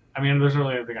draw, I mean, there's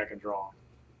really anything I can draw.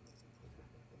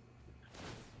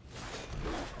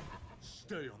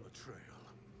 Stay on the trail.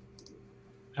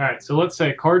 Alright, so let's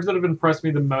say cards that have impressed me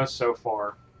the most so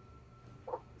far.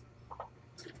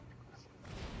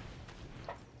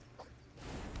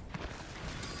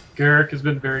 Garrick has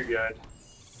been very good.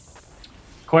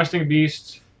 Questing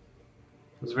Beast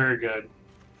was very good.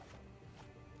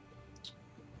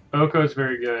 Oko is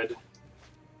very good.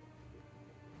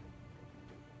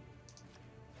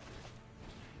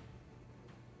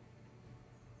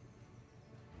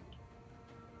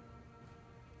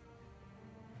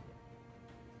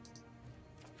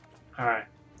 Alright,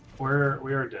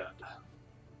 we are dead.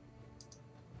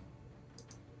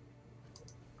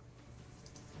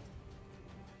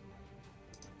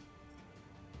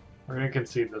 We're going to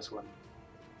concede this one.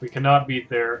 We cannot beat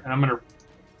there, and I'm going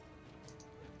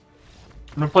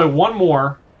to play one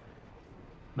more,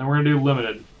 then we're going to do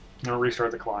limited. I'm going to restart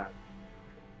the client.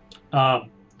 And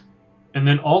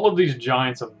then all of these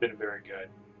giants have been very good.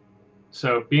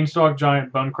 So Beanstalk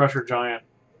Giant, Bone Crusher Giant,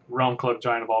 Realm Cloak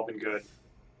Giant have all been good.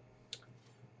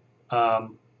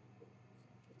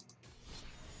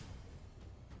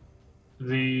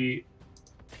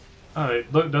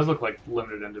 It does look like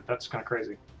limited ended. That's kind of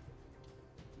crazy.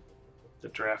 The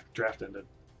draft ended.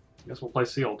 I guess we'll play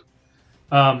sealed.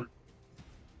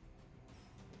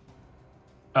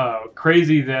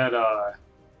 Crazy that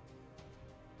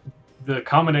the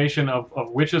combination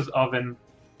of Witch's Oven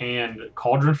and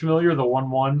Cauldron Familiar, the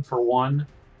 1/1 for 1.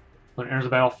 When it enters the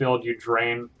battlefield, you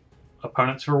drain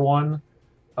opponents for 1.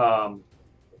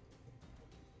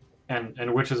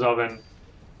 And Witch's Oven,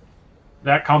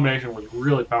 that combination was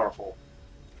really powerful.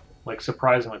 Like,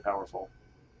 surprisingly powerful.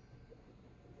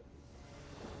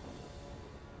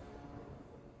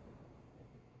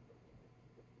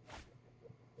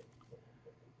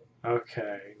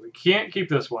 Okay, we can't keep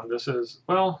this one. This is,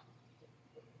 well,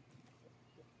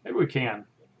 maybe we can.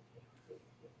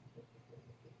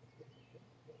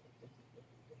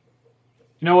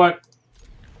 You know what?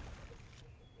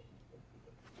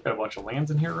 Got a bunch of lands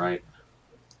in here, right?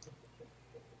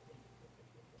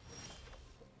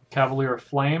 Cavalier of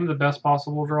Flame, the best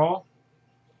possible draw?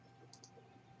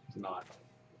 It's not.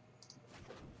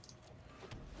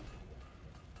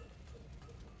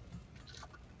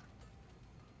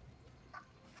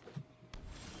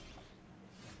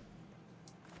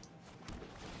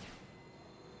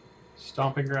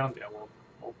 Stomping Ground? Yeah,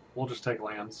 we'll just take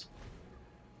lands.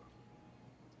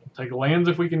 Take lands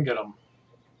if we can get them.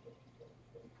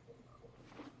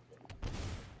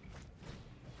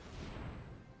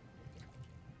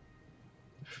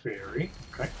 Fairy,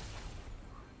 okay.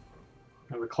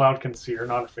 And the Cloud Conceer,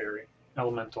 not a fairy.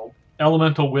 Elemental.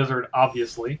 Elemental Wizard,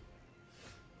 obviously.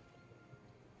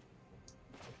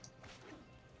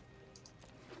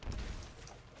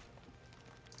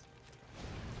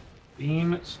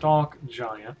 Beanstalk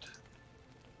Giant.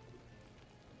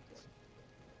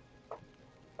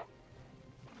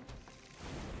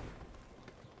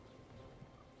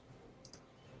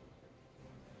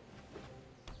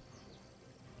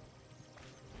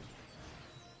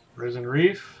 Risen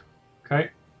Reef. Okay.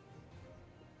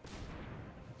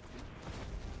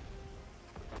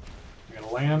 I'm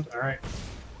gonna land. Alright.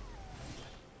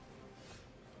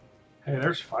 Hey,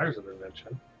 there's Fires of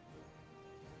Invention.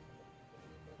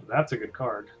 That's a good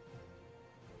card.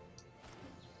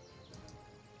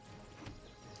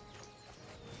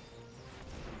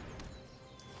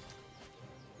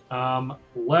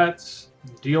 Let's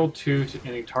deal 2 to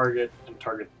any target and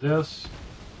target this.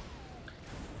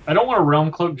 I don't want a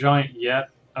Realm Cloak Giant yet.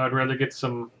 I would rather get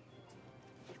some,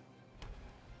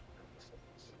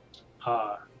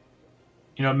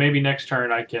 you know, maybe next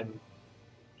turn I can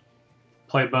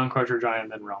play Bone Crusher Giant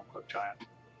and then Realm Cloak Giant.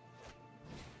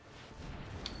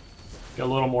 Get a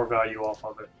little more value off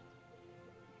of it.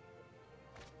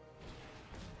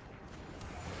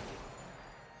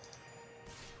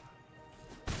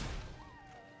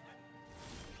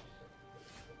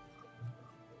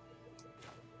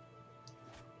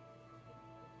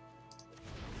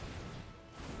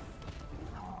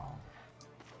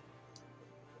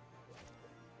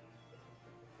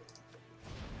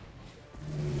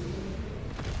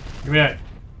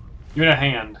 Give me a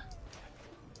hand.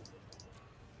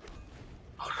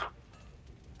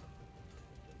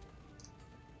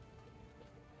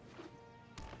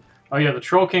 Oh yeah, the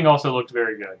Troll King also looked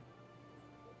very good.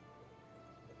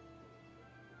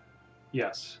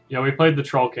 Yes. Yeah, we played the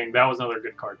Troll King. That was another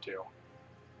good card, too.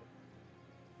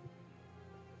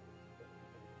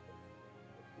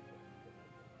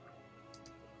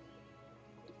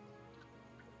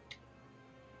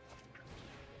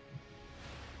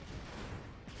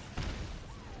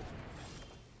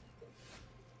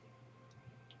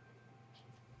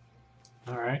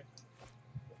 Alright.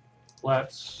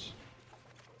 Let's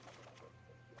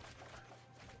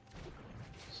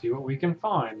see what we can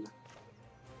find.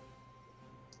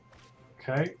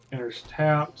 Okay, enters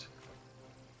tapped.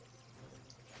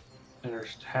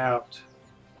 Enters tapped.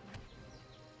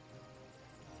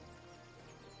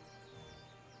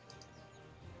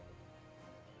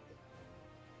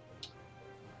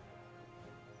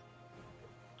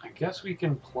 I guess we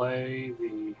can play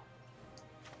the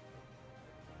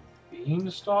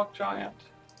Beanstalk Giant.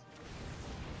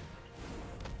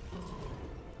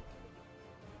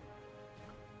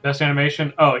 Best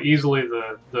animation? Oh, easily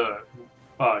the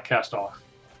cast off.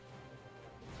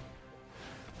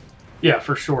 Yeah,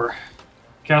 for sure.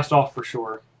 Cast off for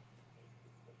sure.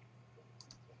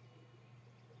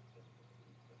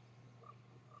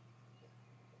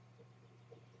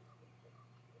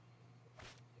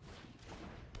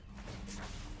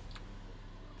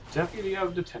 Deputy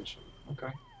of Detention.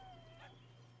 Okay.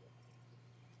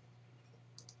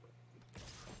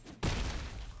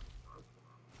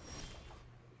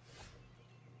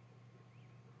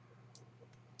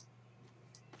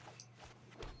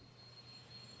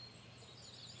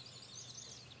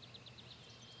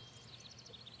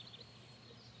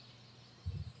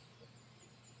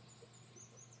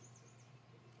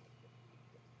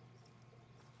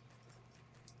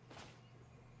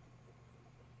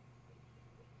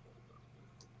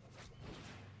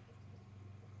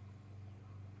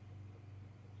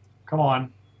 Come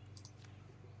on.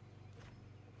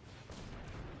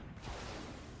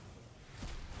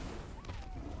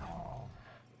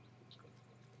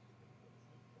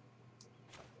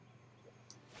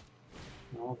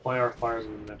 We'll play our Fires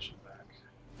of Invention back.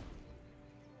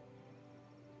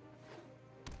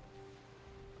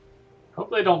 Hope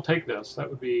they don't take this. That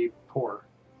would be poor.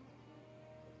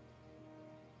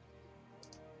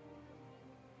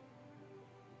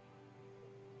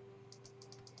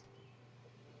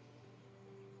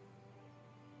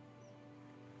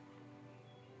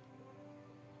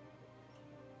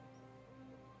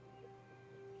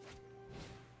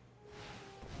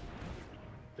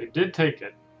 They did take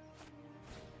it.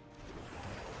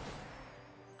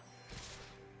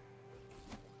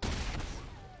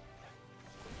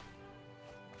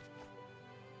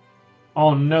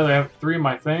 Oh no, they have 3 of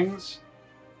my things?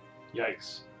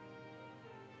 Yikes.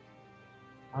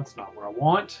 That's not what I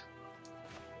want.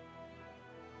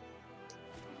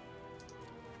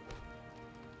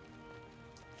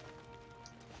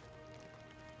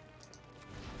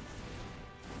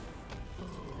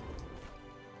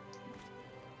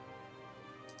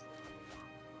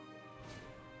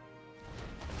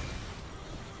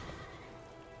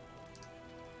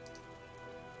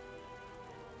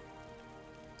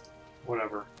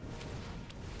 Whatever.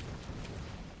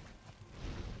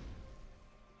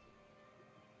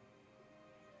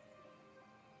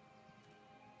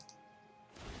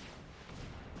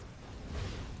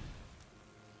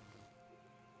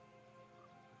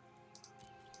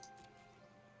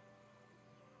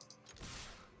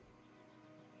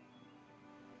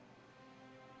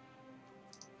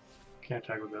 Can't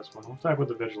tag with this one. We'll tag with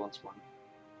the Vigilance one.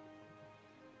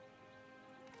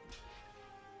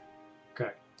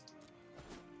 Okay.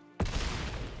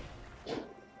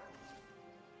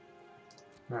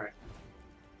 Alright.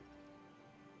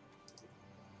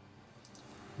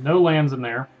 No lands in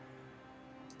there.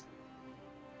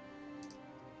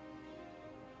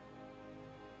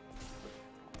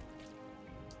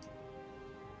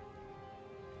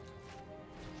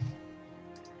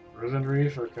 Risen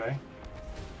Reef, okay.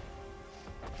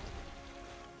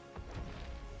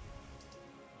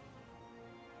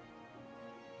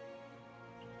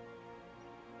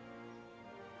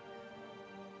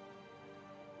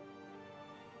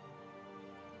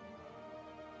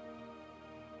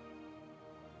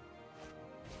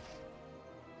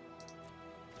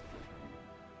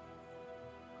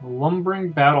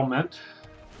 Lumbering Battlement.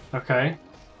 Okay.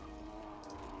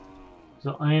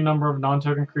 So any number of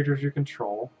non-token creatures you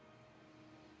control.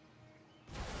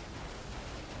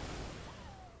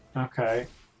 Okay.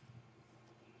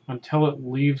 Until it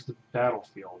leaves the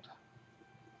battlefield.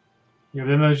 Yeah,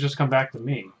 then those just come back to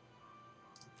me.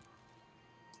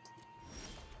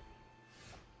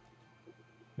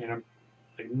 I mean, I'm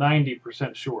like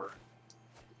 90% sure.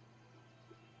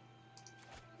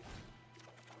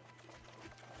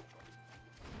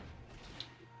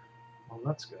 Well,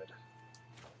 that's good.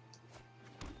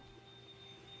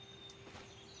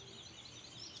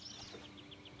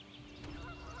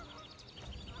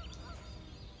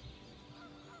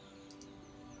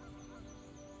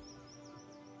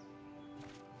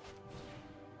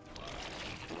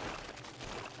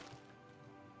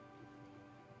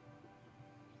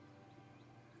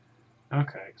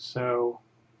 Okay, so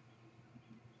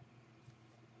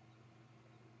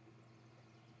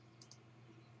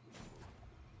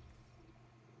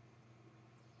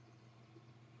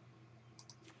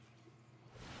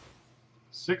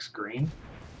six green.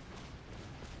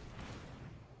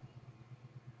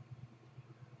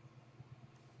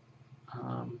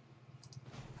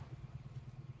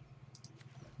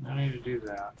 I need to do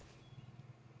that.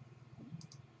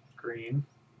 Green.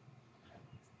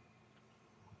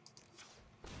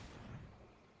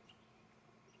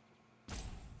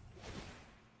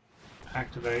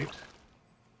 Activate.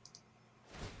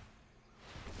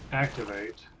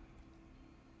 Activate.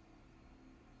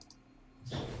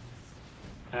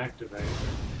 Activate.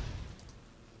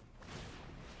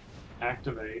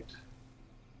 Activate.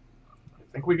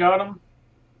 I think we got him.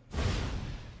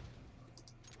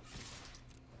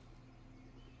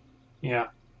 Yeah.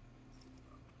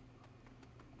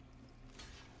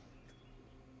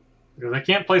 Because I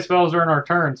can't play spells during our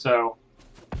turn, so...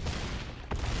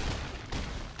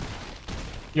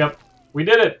 Yep, we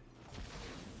did it!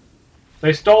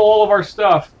 They stole all of our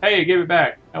stuff. Hey, gave it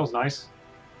back. That was nice.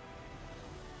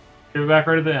 Give it back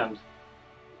right at the end.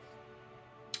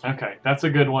 Okay, that's a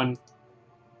good one.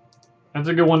 That's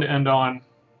a good one to end on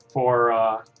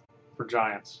for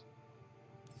Giants.